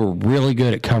 they were really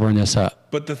good at covering this up.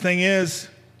 But the thing is,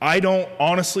 I don't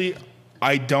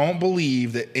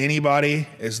believe that anybody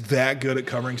is that good at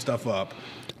covering stuff up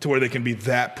to where they can be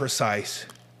that precise.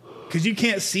 Because you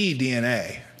can't see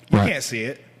DNA. You can't see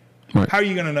it. Right. How are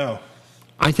you going to know?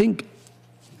 I think.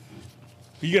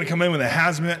 Are you going to come in with a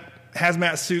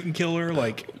hazmat suit and kill her?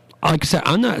 Like I said,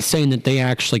 I'm not saying that they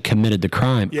actually committed the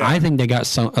crime. Yeah. I think they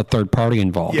got a third party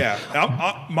involved. Yeah.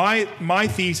 My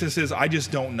thesis is I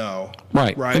just don't know.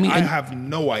 Right. Right. I mean, I have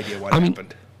no idea what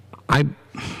happened.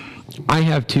 I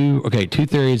have two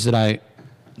theories that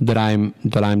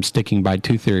I'm sticking by,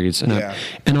 two theories.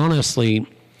 And honestly,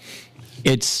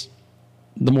 it's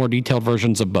the more detailed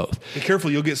versions of both. Be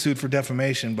careful, you'll get sued for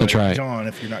defamation by John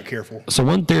if you're not careful. So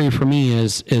one theory for me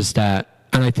is that,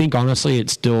 and I think honestly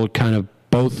it's still kind of,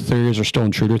 both theories are still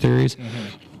intruder theories.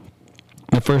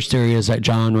 Mm-hmm. The first theory is that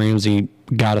John Ramsey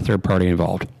got a third party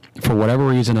involved. For whatever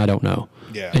reason, I don't know.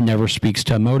 Yeah. It never speaks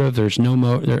to a motive. There's no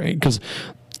motive. Because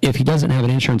if he doesn't have an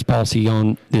insurance policy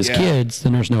on his kids,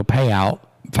 then there's no payout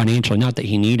financially. Not that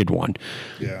he needed one.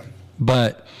 Yeah.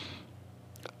 But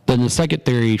then the second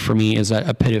theory for me is that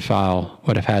a pedophile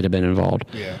would have had to have been involved.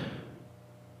 Yeah.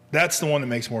 That's the one that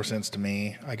makes more sense to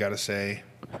me, I got to say.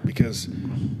 Because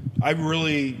I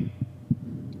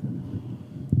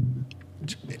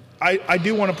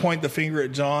do want to point the finger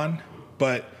at John,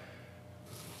 but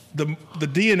the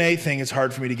DNA thing is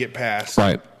hard for me to get past.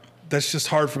 Right. That's just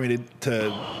hard for me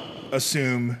to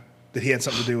assume that he had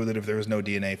something to do with it if there was no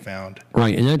DNA found.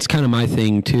 Right, and that's kind of my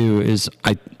thing too. Is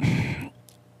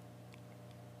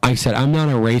I said I'm not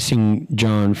erasing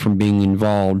John from being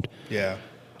involved. Yeah.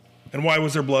 And why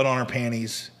was there blood on her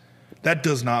panties? That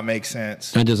does not make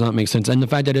sense. That does not make sense. And the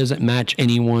fact that it doesn't match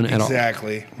anyone at all.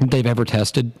 Exactly. They've ever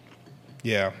tested.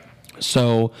 Yeah.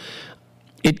 So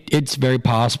it's very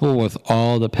possible with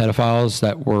all the pedophiles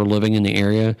that were living in the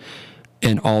area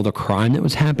and all the crime that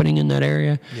was happening in that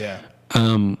area. Yeah.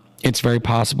 It's very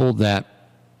possible that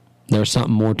there's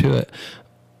something more to it.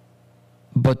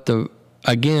 But the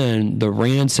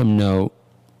ransom note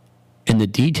and the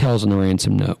details in the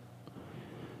ransom note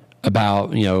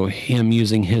about, him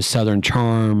using his Southern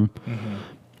charm,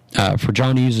 for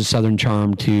John to use his Southern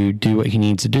charm to do what he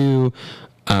needs to do,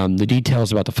 the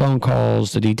details about the phone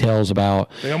calls, the details about...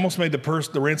 They almost made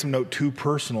the ransom note too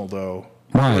personal, though.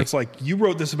 Right. Where it's like, you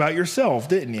wrote this about yourself,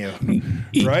 didn't you?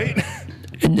 Right?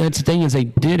 And that's the thing is they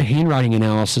did handwriting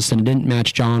analysis and it didn't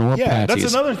match John or Patsy's. Yeah,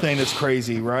 that's another thing that's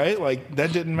crazy, right? Like,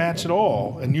 that didn't match at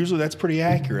all. And usually that's pretty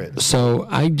accurate. So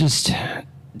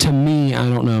to me, I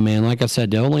don't know, man. Like I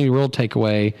said, the only real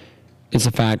takeaway is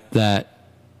the fact that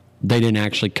they didn't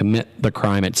actually commit the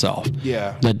crime itself.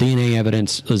 Yeah. The DNA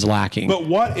evidence is lacking. But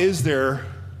what is there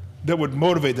that would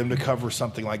motivate them to cover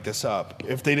something like this up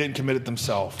if they didn't commit it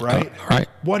themselves, right? Right.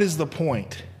 What is the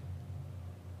point?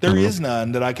 There is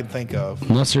none that I can think of.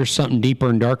 Unless there's something deeper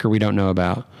and darker we don't know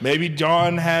about. Maybe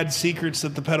John had secrets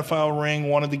that the pedophile ring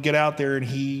wanted to get out there and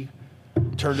he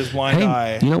turned his blind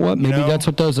eye. You know what? Maybe that's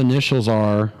what those initials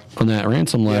are on that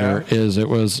ransom letter. Yeah. It's a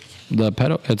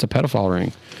pedophile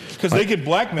ring. Because they could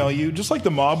blackmail you, just like the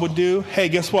mob would do. Hey,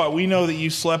 guess what? We know that you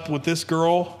slept with this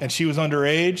girl and she was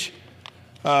underage.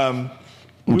 We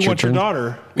want your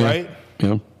daughter, right?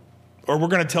 Yeah. Or we're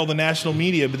going to tell the national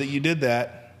media that you did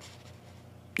that.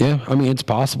 Yeah, I mean, it's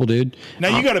possible, dude.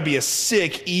 Now, you got to be a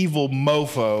sick, evil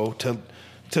mofo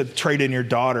to trade in your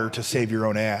daughter to save your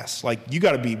own ass. Like, you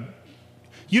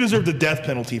deserve the death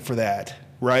penalty for that,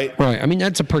 right? Right. I mean,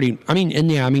 that's a pretty, I mean,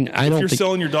 and yeah, I mean, I don't think. If you're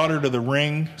selling your daughter to the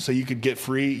ring so you could get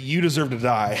free, you deserve to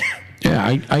die.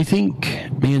 Yeah, I think,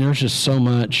 man, there's just so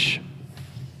much.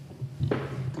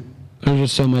 There's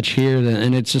just so much here,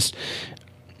 and it's just.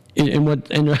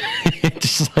 And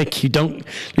it's just like you don't.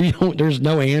 There's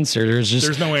no answer.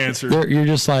 There's no answer. You're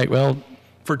just like, well,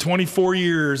 for 24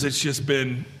 years, it's just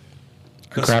been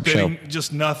a crap show.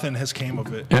 Just nothing has came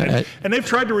of it. And they've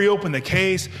tried to reopen the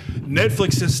case.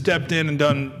 Netflix has stepped in and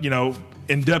done,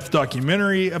 in-depth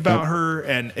documentary about her,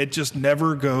 and it just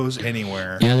never goes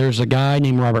anywhere. Yeah, there's a guy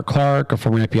named Robert Clark, a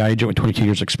former FBI agent with 22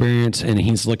 years experience, and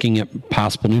he's looking at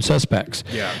possible new suspects.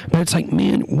 Yeah. But it's like,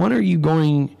 man, when are you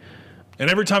going? And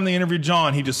every time they interview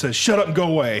John, he just says, "Shut up and go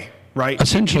away." Right?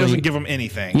 Essentially, he doesn't give them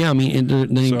anything. Yeah, I mean, and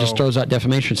then he just throws out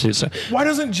defamation suits. So, why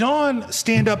doesn't John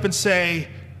stand up and say,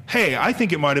 "Hey, I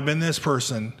think it might have been this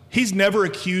person"? He's never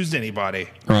accused anybody.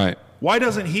 Right. Why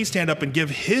doesn't he stand up and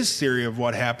give his theory of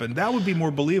what happened? That would be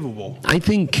more believable. I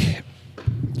think.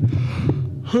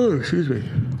 Oh, excuse me.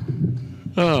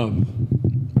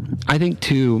 I think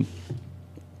too.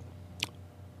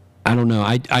 I don't know.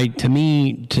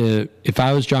 If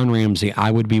I was John Ramsey,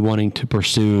 I would be wanting to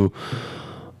pursue,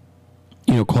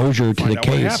 closure to the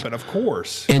case. What happened, of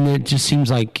course. And it just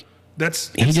seems like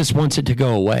he just wants it to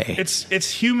go away.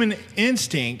 It's human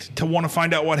instinct to want to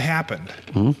find out what happened,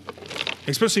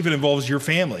 especially if it involves your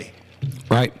family.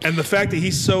 Right. And the fact that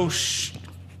he's so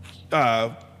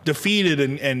defeated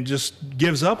and just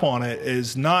gives up on it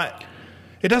is not.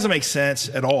 It doesn't make sense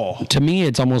at all. To me,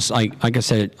 it's almost like I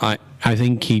said, I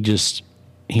think he just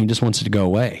wants it to go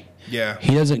away. Yeah.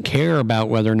 He doesn't care about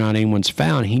whether or not anyone's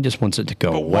found. He just wants it to go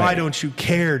away. But why don't you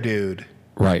care, dude?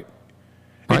 Right.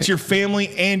 It's your family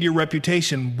and your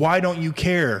reputation. Why don't you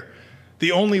care?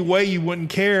 The only way you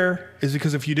wouldn't care is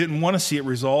because if you didn't want to see it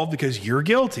resolved because you're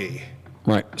guilty.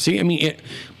 Right. See, I mean,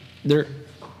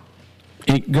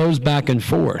 it goes back and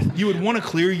forth. You would want to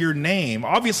clear your name.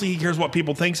 Obviously, he cares what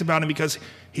people thinks about him because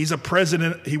he's a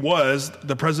president. He was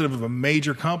the president of a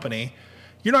major company.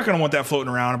 You're not going to want that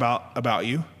floating around about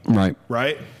you. Right.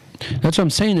 Right? That's what I'm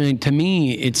saying. And to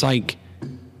me, it's like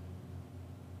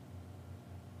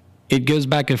it goes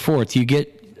back and forth. You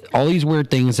get all these weird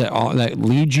things that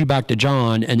lead you back to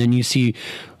John, and then you see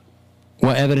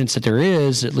what evidence that there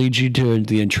is that leads you to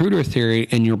the intruder theory,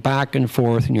 and you're back and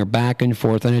forth, and you're back and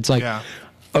forth, and it's like,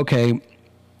 okay.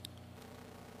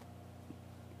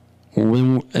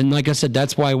 And like I said,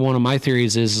 that's why one of my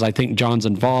theories is I think John's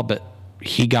involved, but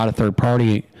he got a third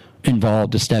party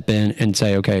involved to step in and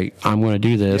say, okay, I'm going to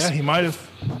do this. Yeah, he might have.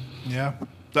 Yeah.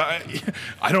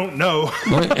 I don't know.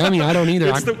 I mean, I don't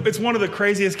either. It's one of the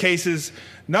craziest cases,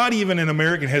 not even in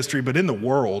American history, but in the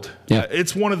world. Yeah.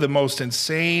 It's one of the most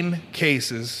insane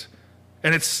cases,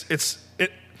 and it's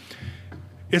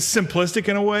simplistic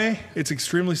in a way. It's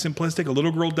extremely simplistic. A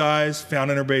little girl dies,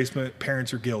 found in her basement.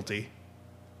 Parents are guilty,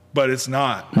 but it's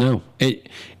not. No,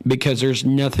 because there's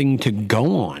nothing to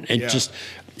go on.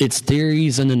 It's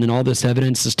theories, and then all this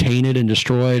evidence is tainted and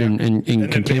destroyed, and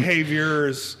the behavior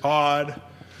is odd.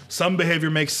 Some behavior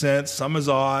makes sense. Some is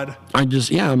odd.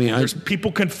 There's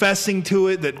people confessing to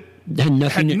it that had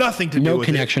nothing to do with it. No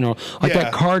connection. Like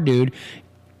that car dude,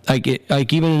 like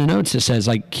even in the notes it says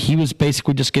like he was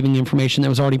basically just giving information that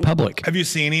was already public. Have you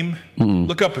seen him? Mm-mm.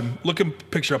 Look him,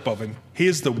 picture up of him. He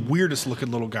is the weirdest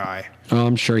looking little guy. Oh,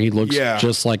 I'm sure he looks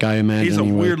just like I imagine. He's a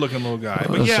weird looking little guy.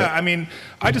 But I mean,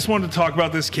 I just wanted to talk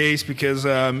about this case because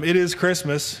it is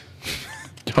Christmas.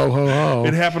 Ho, ho, ho.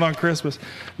 It happened on Christmas.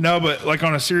 No, but like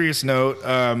on a serious note,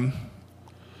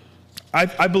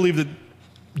 I believe that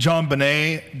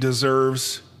JonBenet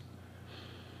deserves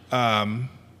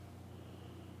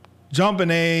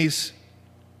JonBenet's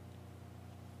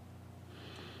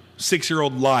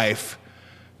 6-year-old life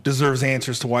deserves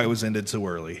answers to why it was ended so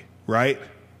early, right?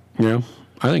 Yeah,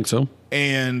 I think so.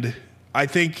 And I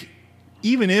think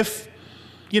even if,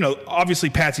 obviously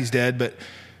Patsy's dead, but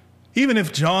even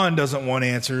if John doesn't want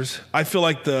answers, I feel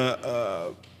like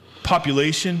the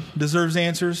population deserves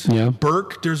answers. Yeah.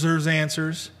 Burke deserves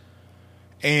answers.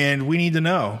 And we need to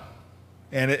know.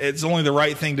 And it's only the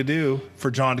right thing to do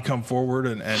for John to come forward.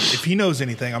 And if he knows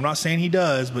anything, I'm not saying he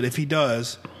does, but if he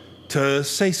does, to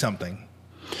say something,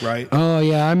 right? Oh,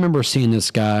 yeah, I remember seeing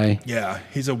this guy. Yeah,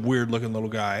 he's a weird-looking little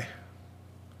guy.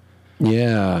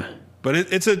 Yeah. But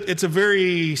it's a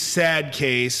very sad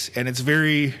case, and it's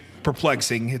very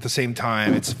perplexing at the same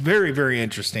time. It's very, very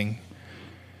interesting.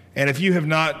 And if you have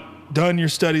not done your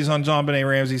studies on JonBenet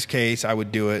Ramsey's case, I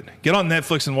would do it. Get on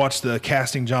Netflix and watch the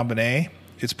Casting JonBenet.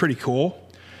 It's pretty cool.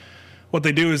 What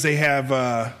they do is they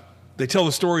tell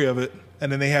the story of it,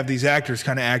 and then they have these actors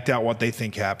kind of act out what they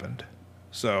think happened.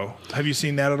 So, have you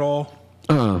seen that at all?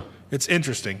 It's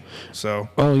interesting. So,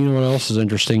 well, you know what else is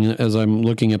interesting? As I'm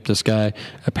looking up this guy,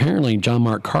 apparently John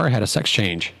Mark Carr had a sex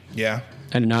change. Yeah.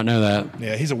 I did not know that.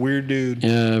 Yeah, he's a weird dude.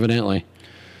 Yeah, evidently.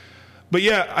 But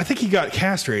yeah, I think he got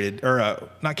castrated, or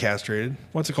not castrated.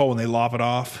 What's it called when they lop it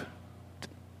off?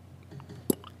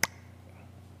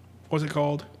 What's it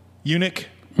called? Eunuch?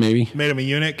 Maybe. Made him a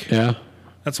eunuch? Yeah.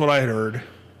 That's what I had heard.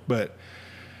 But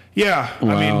yeah,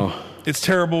 wow. I mean, it's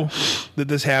terrible that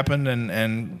this happened,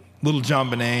 and little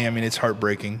JonBenet, I mean, it's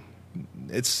heartbreaking.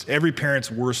 It's every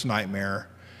parent's worst nightmare.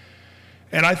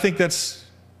 And I think that's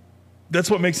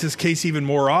what makes this case even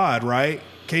more odd, right,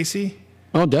 Casey?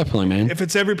 Oh, definitely, man. If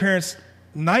it's every parent's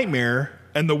nightmare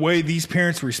and the way these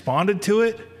parents responded to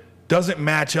it doesn't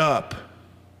match up.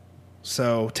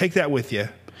 So take that with you.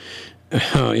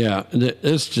 Oh, yeah.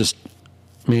 It's just,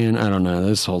 man, I don't know.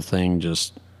 This whole thing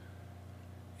just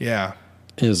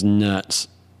is nuts.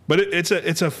 But it's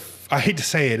a I hate to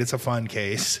say it, it's a fun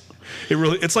case.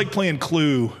 It's like playing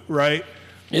Clue, right?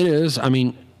 It is. I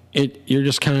mean, you're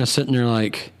just kind of sitting there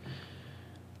like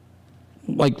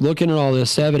looking at all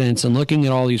this evidence and looking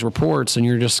at all these reports, and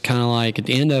you're just kind of like, at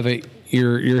the end of it,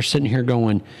 you're sitting here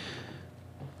going,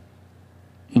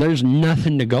 there's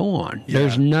nothing to go on. Yeah.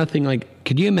 There's nothing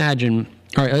could you imagine?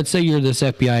 All right, let's say you're this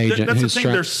FBI agent. That's the thing.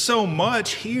 There's so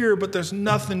much here, but there's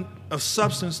nothing of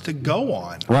substance to go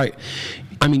on. Right.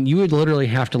 I mean, you would literally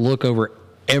have to look over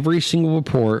every single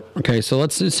report. Okay, so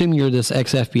let's assume you're this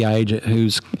ex-FBI agent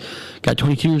who's got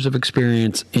 22 years of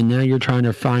experience, and now you're trying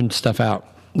to find stuff out.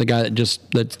 The guy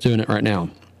that's doing it right now.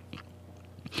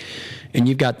 And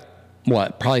you've got,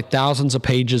 probably thousands of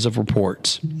pages of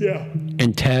reports. Yeah.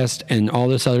 And tests and all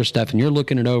this other stuff, and you're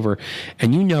looking it over,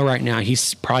 and you know right now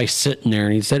he's probably sitting there,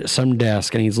 and he's at some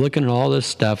desk, and he's looking at all this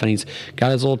stuff, and he's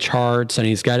got his little charts, and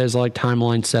he's got his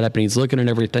timeline set up, and he's looking at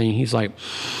everything. He's like,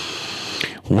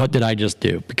 what did I just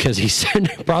do? Because he's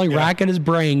probably racking his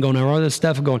brain, going over all this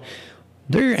stuff, and going,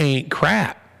 there ain't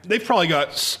crap. They've probably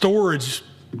got storage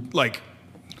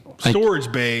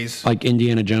bays. Like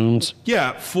Indiana Jones?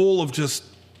 Yeah, full of just,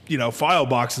 file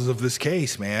boxes of this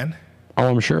case, man. Oh,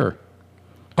 I'm sure.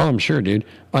 Dude.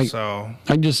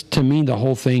 To me, the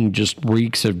whole thing just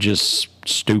reeks of just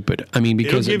stupid. I mean,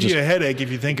 because it'll give you a headache if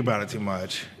you think about it too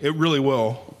much. It really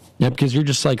will. Yeah, because you're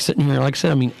just sitting here. Like I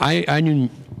said, I mean, I knew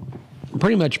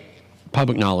pretty much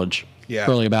public knowledge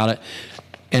really about it.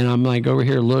 And I'm over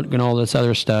here looking at all this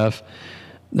other stuff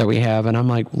that we have, and I'm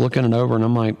looking it over, and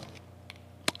I'm like,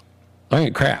 there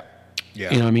ain't crap.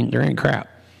 Yeah. You know what I mean? There ain't crap.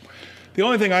 The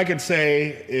only thing I could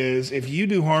say is if you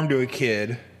do harm to a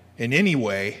kid in any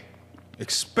way,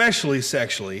 especially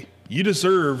sexually, you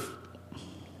deserve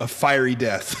a fiery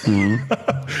death.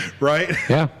 Mm-hmm. Right?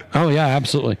 Yeah. Oh, yeah,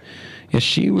 absolutely. Yeah,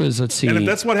 she was, let's see. And if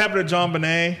that's what happened to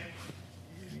JonBenet,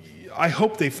 I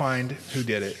hope they find who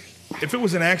did it. If it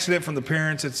was an accident from the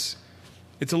parents, it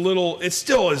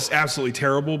still is absolutely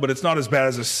terrible, but it's not as bad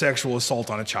as a sexual assault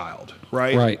on a child,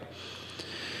 right? Right.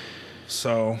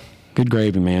 So good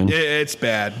gravy, man. It's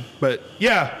bad, but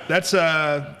yeah, that's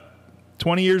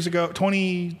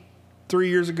 23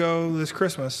 years ago this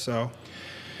Christmas. So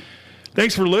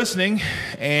thanks for listening,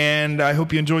 and I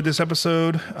hope you enjoyed this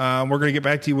episode. We're going to get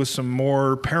back to you with some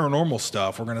more paranormal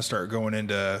stuff. We're going to start going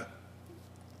into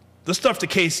the stuff that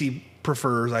Casey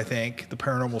prefers, I think, the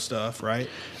paranormal stuff, right?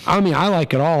 I mean, I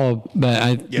like it all,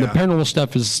 but the paranormal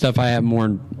stuff is stuff I have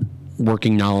more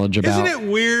working knowledge about. Isn't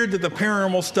it weird that the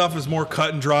paranormal stuff is more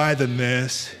cut and dry than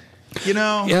this?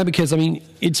 Yeah, because I mean,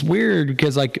 it's weird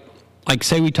because like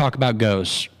say we talk about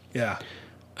ghosts. Yeah.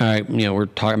 All right, we're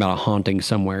talking about a haunting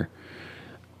somewhere,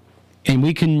 and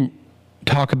we can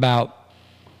talk about,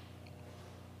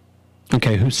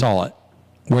 okay, who saw it?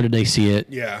 Where did they see it?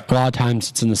 Yeah. A lot of times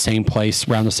it's in the same place,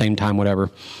 around the same time, whatever.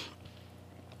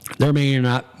 There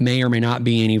may or may not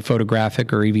be any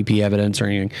photographic or EVP evidence or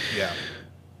anything. Yeah.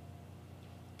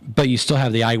 But you still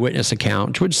have the eyewitness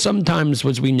account, which sometimes,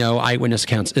 as we know, eyewitness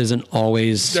accounts isn't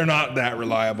always... They're not that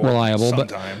reliable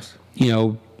sometimes.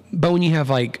 But when you have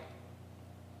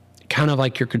kind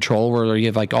of your control, where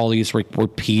you have all these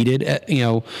repeated,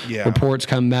 reports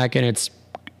come back, and it's,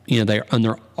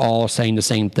 they're all saying the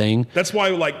same thing. That's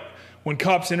why, when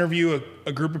cops interview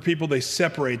a group of people, they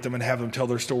separate them and have them tell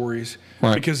their stories.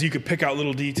 Right. Because you could pick out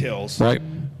little details. Right.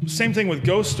 Same thing with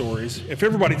ghost stories. If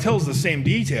everybody tells the same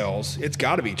details, it's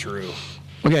got to be true.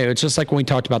 Okay, it's just like when we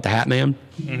talked about the Hat Man.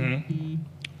 Mm-hmm.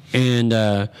 And,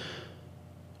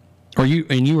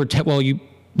 you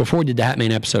before we did the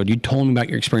Hatman episode, you told me about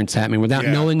your experience at Hatman without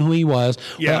knowing who he was,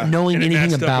 without knowing and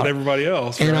anything about everybody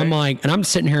else. And right? I'm like, and I'm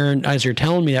sitting here, and as you're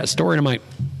telling me that story, and I'm like,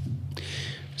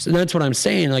 so that's what I'm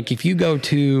saying. Like, if you go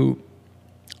to,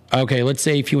 okay, let's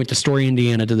say if you went to Story,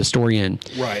 Indiana, to the Story Inn,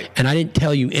 right? And I didn't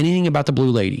tell you anything about the Blue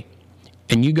Lady,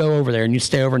 and you go over there and you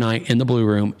stay overnight in the Blue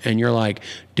Room, and you're like,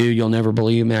 dude, you'll never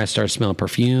believe me. I started smelling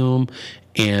perfume,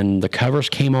 and the covers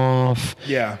came off.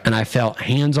 Yeah. And I felt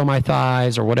hands on my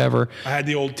thighs or whatever. I had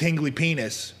the old tingly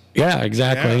penis. Yeah,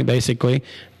 exactly, basically.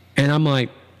 And I'm like,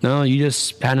 no, you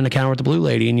just had an encounter with the Blue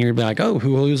Lady, and you're like, oh,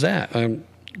 who's that?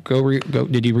 Go.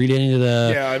 Did you read any of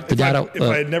the data? If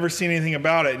I had never seen anything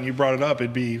about it and you brought it up,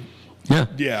 it'd be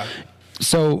yeah.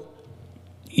 So,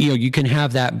 you can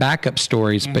have that backup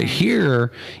stories, but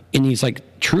here in these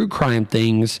like true crime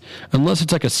things, unless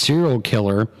it's like a serial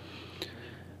killer,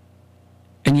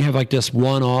 and you have like this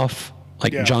one-off,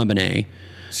 like JonBenet.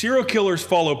 Serial killers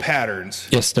follow patterns.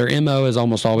 Yes, their MO is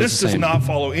almost always the same. This does not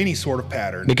follow any sort of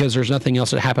pattern. Because there's nothing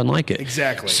else that happened like it.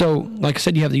 Exactly. So, like I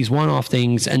said, you have these one-off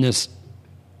things, and then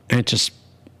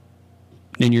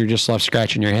you're just left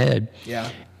scratching your head. Yeah.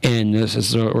 And this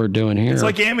is what we're doing here. It's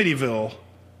like Amityville.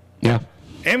 Yeah.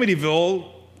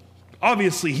 Amityville,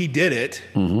 obviously he did it,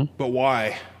 but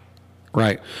why?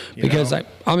 Right. Because, I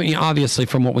mean, obviously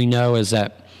from what we know is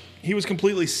that he was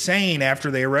completely sane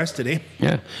after they arrested him.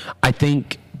 Yeah. I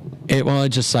think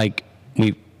it's just like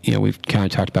we've kind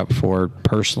of talked about before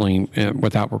personally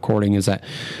without recording, is that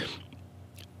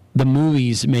the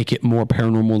movies make it more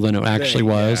paranormal than it actually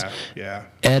was. Yeah.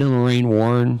 Ed and Lorraine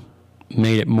Warren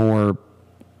made it more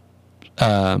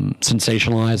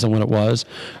sensationalized than what it was.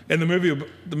 And the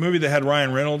movie that had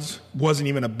Ryan Reynolds wasn't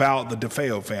even about the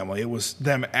DeFeo family. It was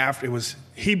them after.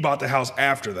 He bought the house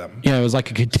after them. Yeah, it was like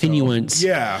a continuance. So,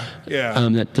 yeah.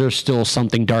 That there's still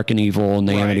something dark and evil in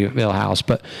the Amityville house,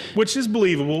 but which is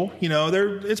believable.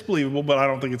 It's believable, but I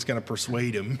don't think it's going to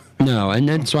persuade him. No, and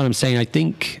that's what I'm saying. I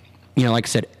think like I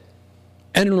said,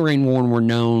 Ed and Lorraine Warren were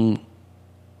known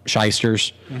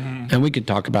shysters, and we could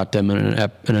talk about them in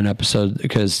an episode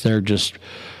because they're just.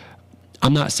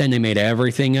 I'm not saying they made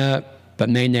everything up,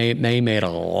 but they made a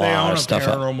lot of stuff up.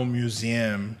 They own a paranormal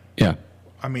museum. Yeah,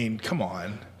 I mean, come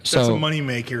on, that's a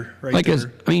moneymaker, right? Like,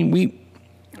 there.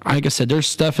 Like I said, there's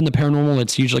stuff in the paranormal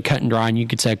that's usually cut and dry, and you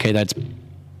could say, okay, that's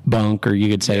bunk, or you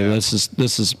could say this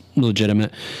is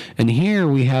legitimate. And here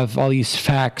we have all these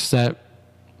facts that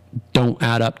don't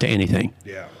add up to anything.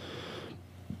 Yeah.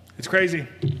 It's crazy.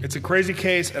 It's a crazy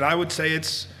case, and I would say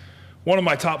it's one of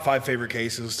my top 5 favorite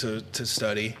cases to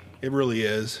study. It really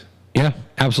is. Yeah,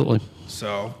 absolutely.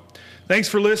 So, thanks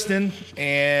for listening,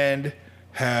 and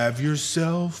have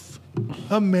yourself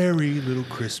a merry little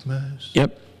Christmas.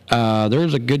 Yep.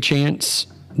 There's a good chance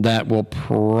that we'll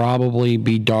probably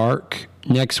be dark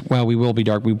we will be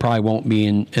dark. We probably won't be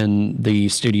in the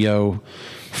studio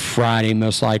Friday,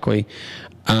 most likely.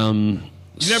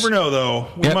 You never know, though.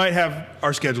 We might have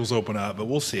our schedules open up, but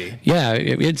we'll see. Yeah,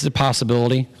 it's a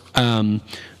possibility.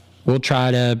 We'll try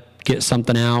to get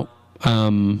something out.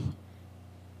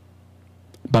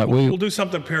 But we'll do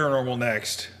something paranormal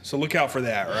next, so look out for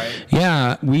that, right?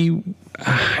 Yeah,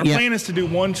 our plan is to do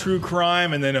one true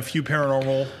crime and then a few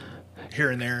paranormal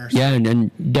here and there. So. Yeah,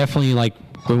 and definitely like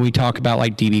when we talk about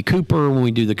like D.B. Cooper, when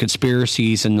we do the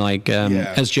conspiracies and like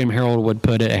as Jim Harold would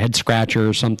put it, a head scratcher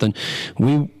or something.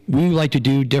 We like to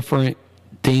do different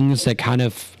things that kind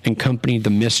of accompany the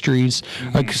mysteries.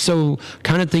 Like, so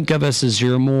kind of think of us as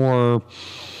you're more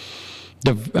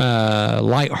the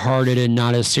lighthearted and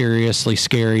not as seriously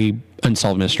scary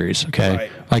unsolved mysteries. Okay,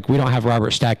 right. Like we don't have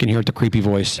Robert Stack in here with the creepy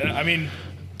voice. I mean,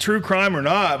 true crime or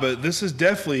not, but this is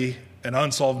definitely an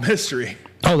unsolved mystery.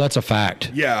 Oh, that's a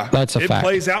fact. Yeah, that's a fact. It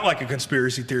plays out like a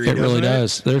conspiracy theory. It really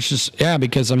does. There's just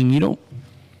because I mean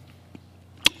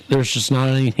there's just not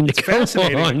anything to go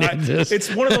on.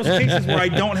 It's one of those cases where I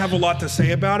don't have a lot to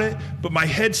say about it, but my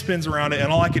head spins around it, and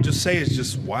all I could just say is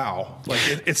just wow. Like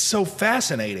it's so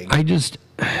fascinating.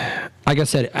 Like I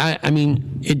said, I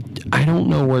mean, I don't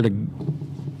know where to.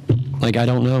 Like, I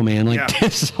don't know, man. Like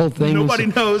this whole thing. Nobody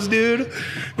knows, dude.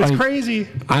 It's crazy.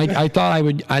 I thought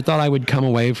I would come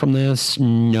away from this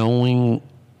knowing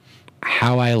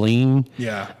how I lean.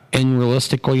 Yeah. And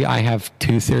realistically, I have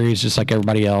 2 theories, just like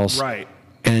everybody else. Right.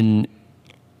 And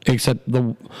except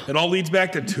it all leads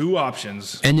back to 2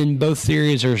 options. And then both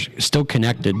theories are still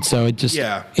connected, so it just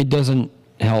it doesn't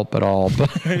help at all. But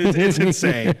it's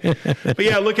insane. But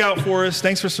yeah, look out for us.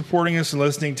 Thanks for supporting us and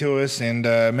listening to us, and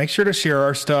make sure to share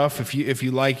our stuff if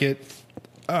you like it.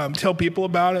 Tell people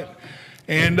about it,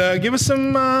 And give us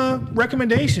some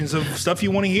recommendations of stuff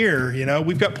you want to hear. You know,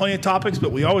 we've got plenty of topics,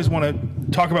 but we always want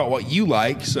to talk about what you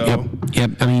like. So,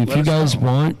 yep. I mean, if you guys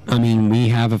want, I mean, we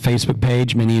have a Facebook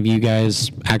page. Many of you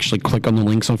guys actually click on the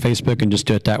links on Facebook and just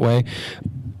do it that way.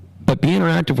 But be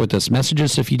interactive with us. Message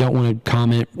us if you don't want to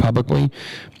comment publicly,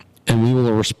 and we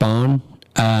will respond.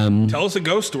 Tell us a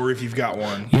ghost story if you've got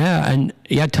one.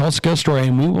 Tell us a ghost story,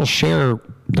 and we will share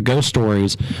the ghost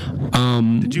stories.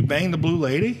 Did you bang the blue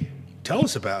lady? Tell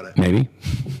us about it. Maybe.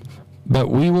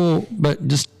 But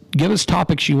just give us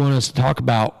topics you want us to talk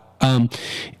about.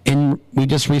 And we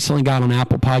just recently got on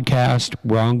Apple Podcast.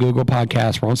 We're on Google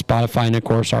Podcast. We're on Spotify, and of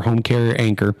course our home carrier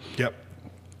Anchor. Yep.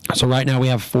 So right now we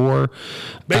have 4.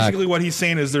 Basically what he's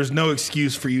saying is there's no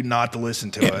excuse for you not to listen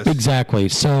to us. Exactly.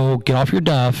 So get off your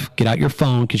duff, get out your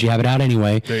phone because you have it out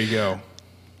anyway. There you go.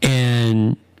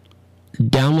 And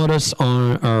download us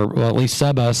or at least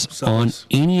sub us on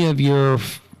any of your,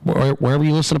 wherever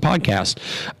you listen to podcasts.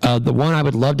 The one I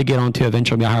would love to get onto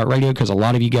eventually be iHeartRadio because a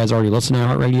lot of you guys already listen to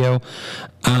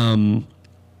iHeartRadio.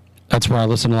 That's where I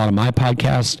listen to a lot of my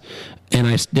podcasts. And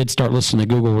I did start listening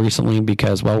to Google recently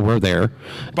because, well, we're there.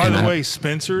 By the way,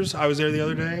 Spencer's, I was there the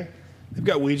other day. They've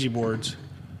got Ouija boards.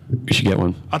 You should get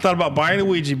one. I thought about buying a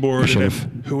Ouija board. And if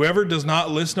whoever does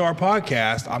not listen to our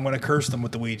podcast, I'm going to curse them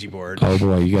with the Ouija board. Oh,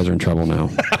 boy, you guys are in trouble now.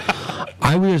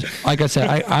 I was, like I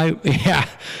said, yeah.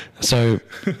 So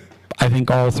I think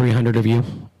all 300 of you,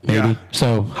 maybe. Yeah.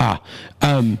 So,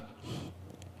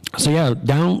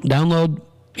 download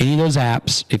any of those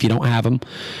apps if you don't have them.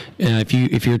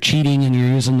 If you're cheating and you're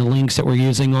using the links that we're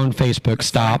using on Facebook,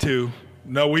 stop.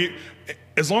 No,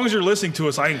 as long as you're listening to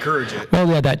us, I encourage it. Well,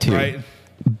 yeah, that too. Right?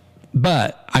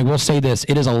 But I will say this: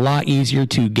 it is a lot easier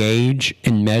to gauge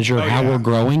and measure how we're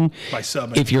growing by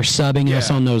subbing. If you're subbing us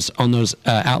on those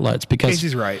outlets. Because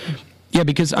Casey's right. Yeah,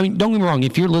 because I mean, don't get me wrong.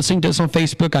 If you're listening to us on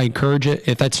Facebook, I encourage it.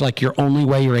 If that's like your only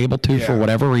way you're able to for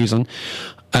whatever reason,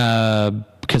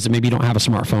 because maybe you don't have a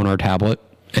smartphone or a tablet.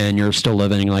 And you're still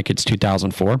living like it's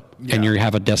 2004, and you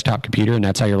have a desktop computer, and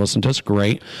that's how you're listening to us,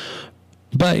 great.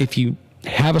 But if you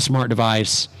have a smart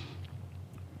device,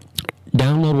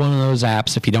 download one of those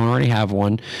apps if you don't already have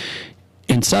one,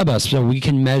 and sub us so we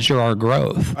can measure our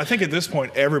growth. I think at this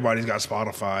point, everybody's got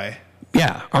Spotify.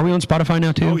 Yeah. Are we on Spotify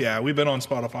now, too? Oh, yeah. We've been on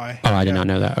Spotify. Oh, I did not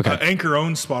know that. Okay. Anchor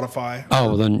owns Spotify.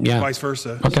 Oh, then, yeah. Vice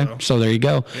versa. Okay. So there you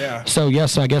go. Yeah. So,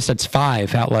 I guess that's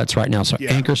 5 outlets right now. So,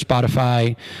 Anchor,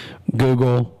 Spotify,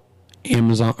 Google,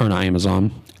 Amazon, or not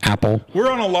Amazon, Apple.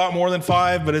 We're on a lot more than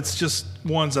 5, but it's just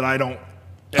ones that I don't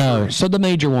so the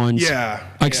major ones. Yeah.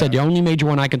 Like I said, the only major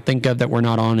one I can think of that we're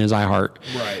not on is iHeart.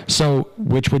 Right. So,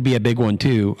 which would be a big one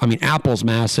too. I mean, Apple's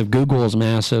massive, Google is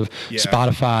massive,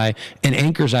 Spotify, and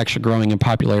Anchor's actually growing in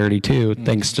popularity too,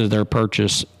 thanks to their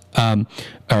purchase or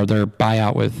their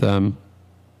buyout with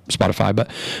Spotify. But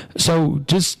so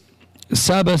just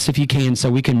sub us if you can, so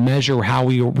we can measure how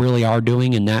we really are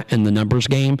doing in the numbers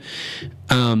game.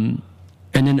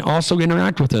 And then also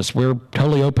interact with us. We're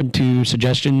totally open to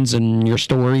suggestions and your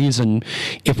stories. And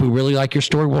if we really like your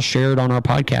story, we'll share it on our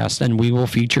podcast and we will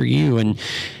feature you. And,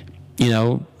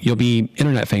 you'll be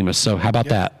internet famous. So how about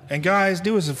that? And guys,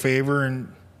 do us a favor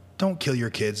and don't kill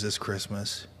your kids this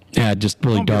Christmas. Yeah, it just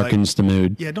really darkens the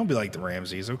mood. Yeah, don't be like the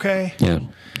Ramseys, okay? Yeah,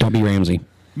 don't be Ramsey.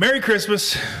 Merry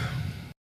Christmas.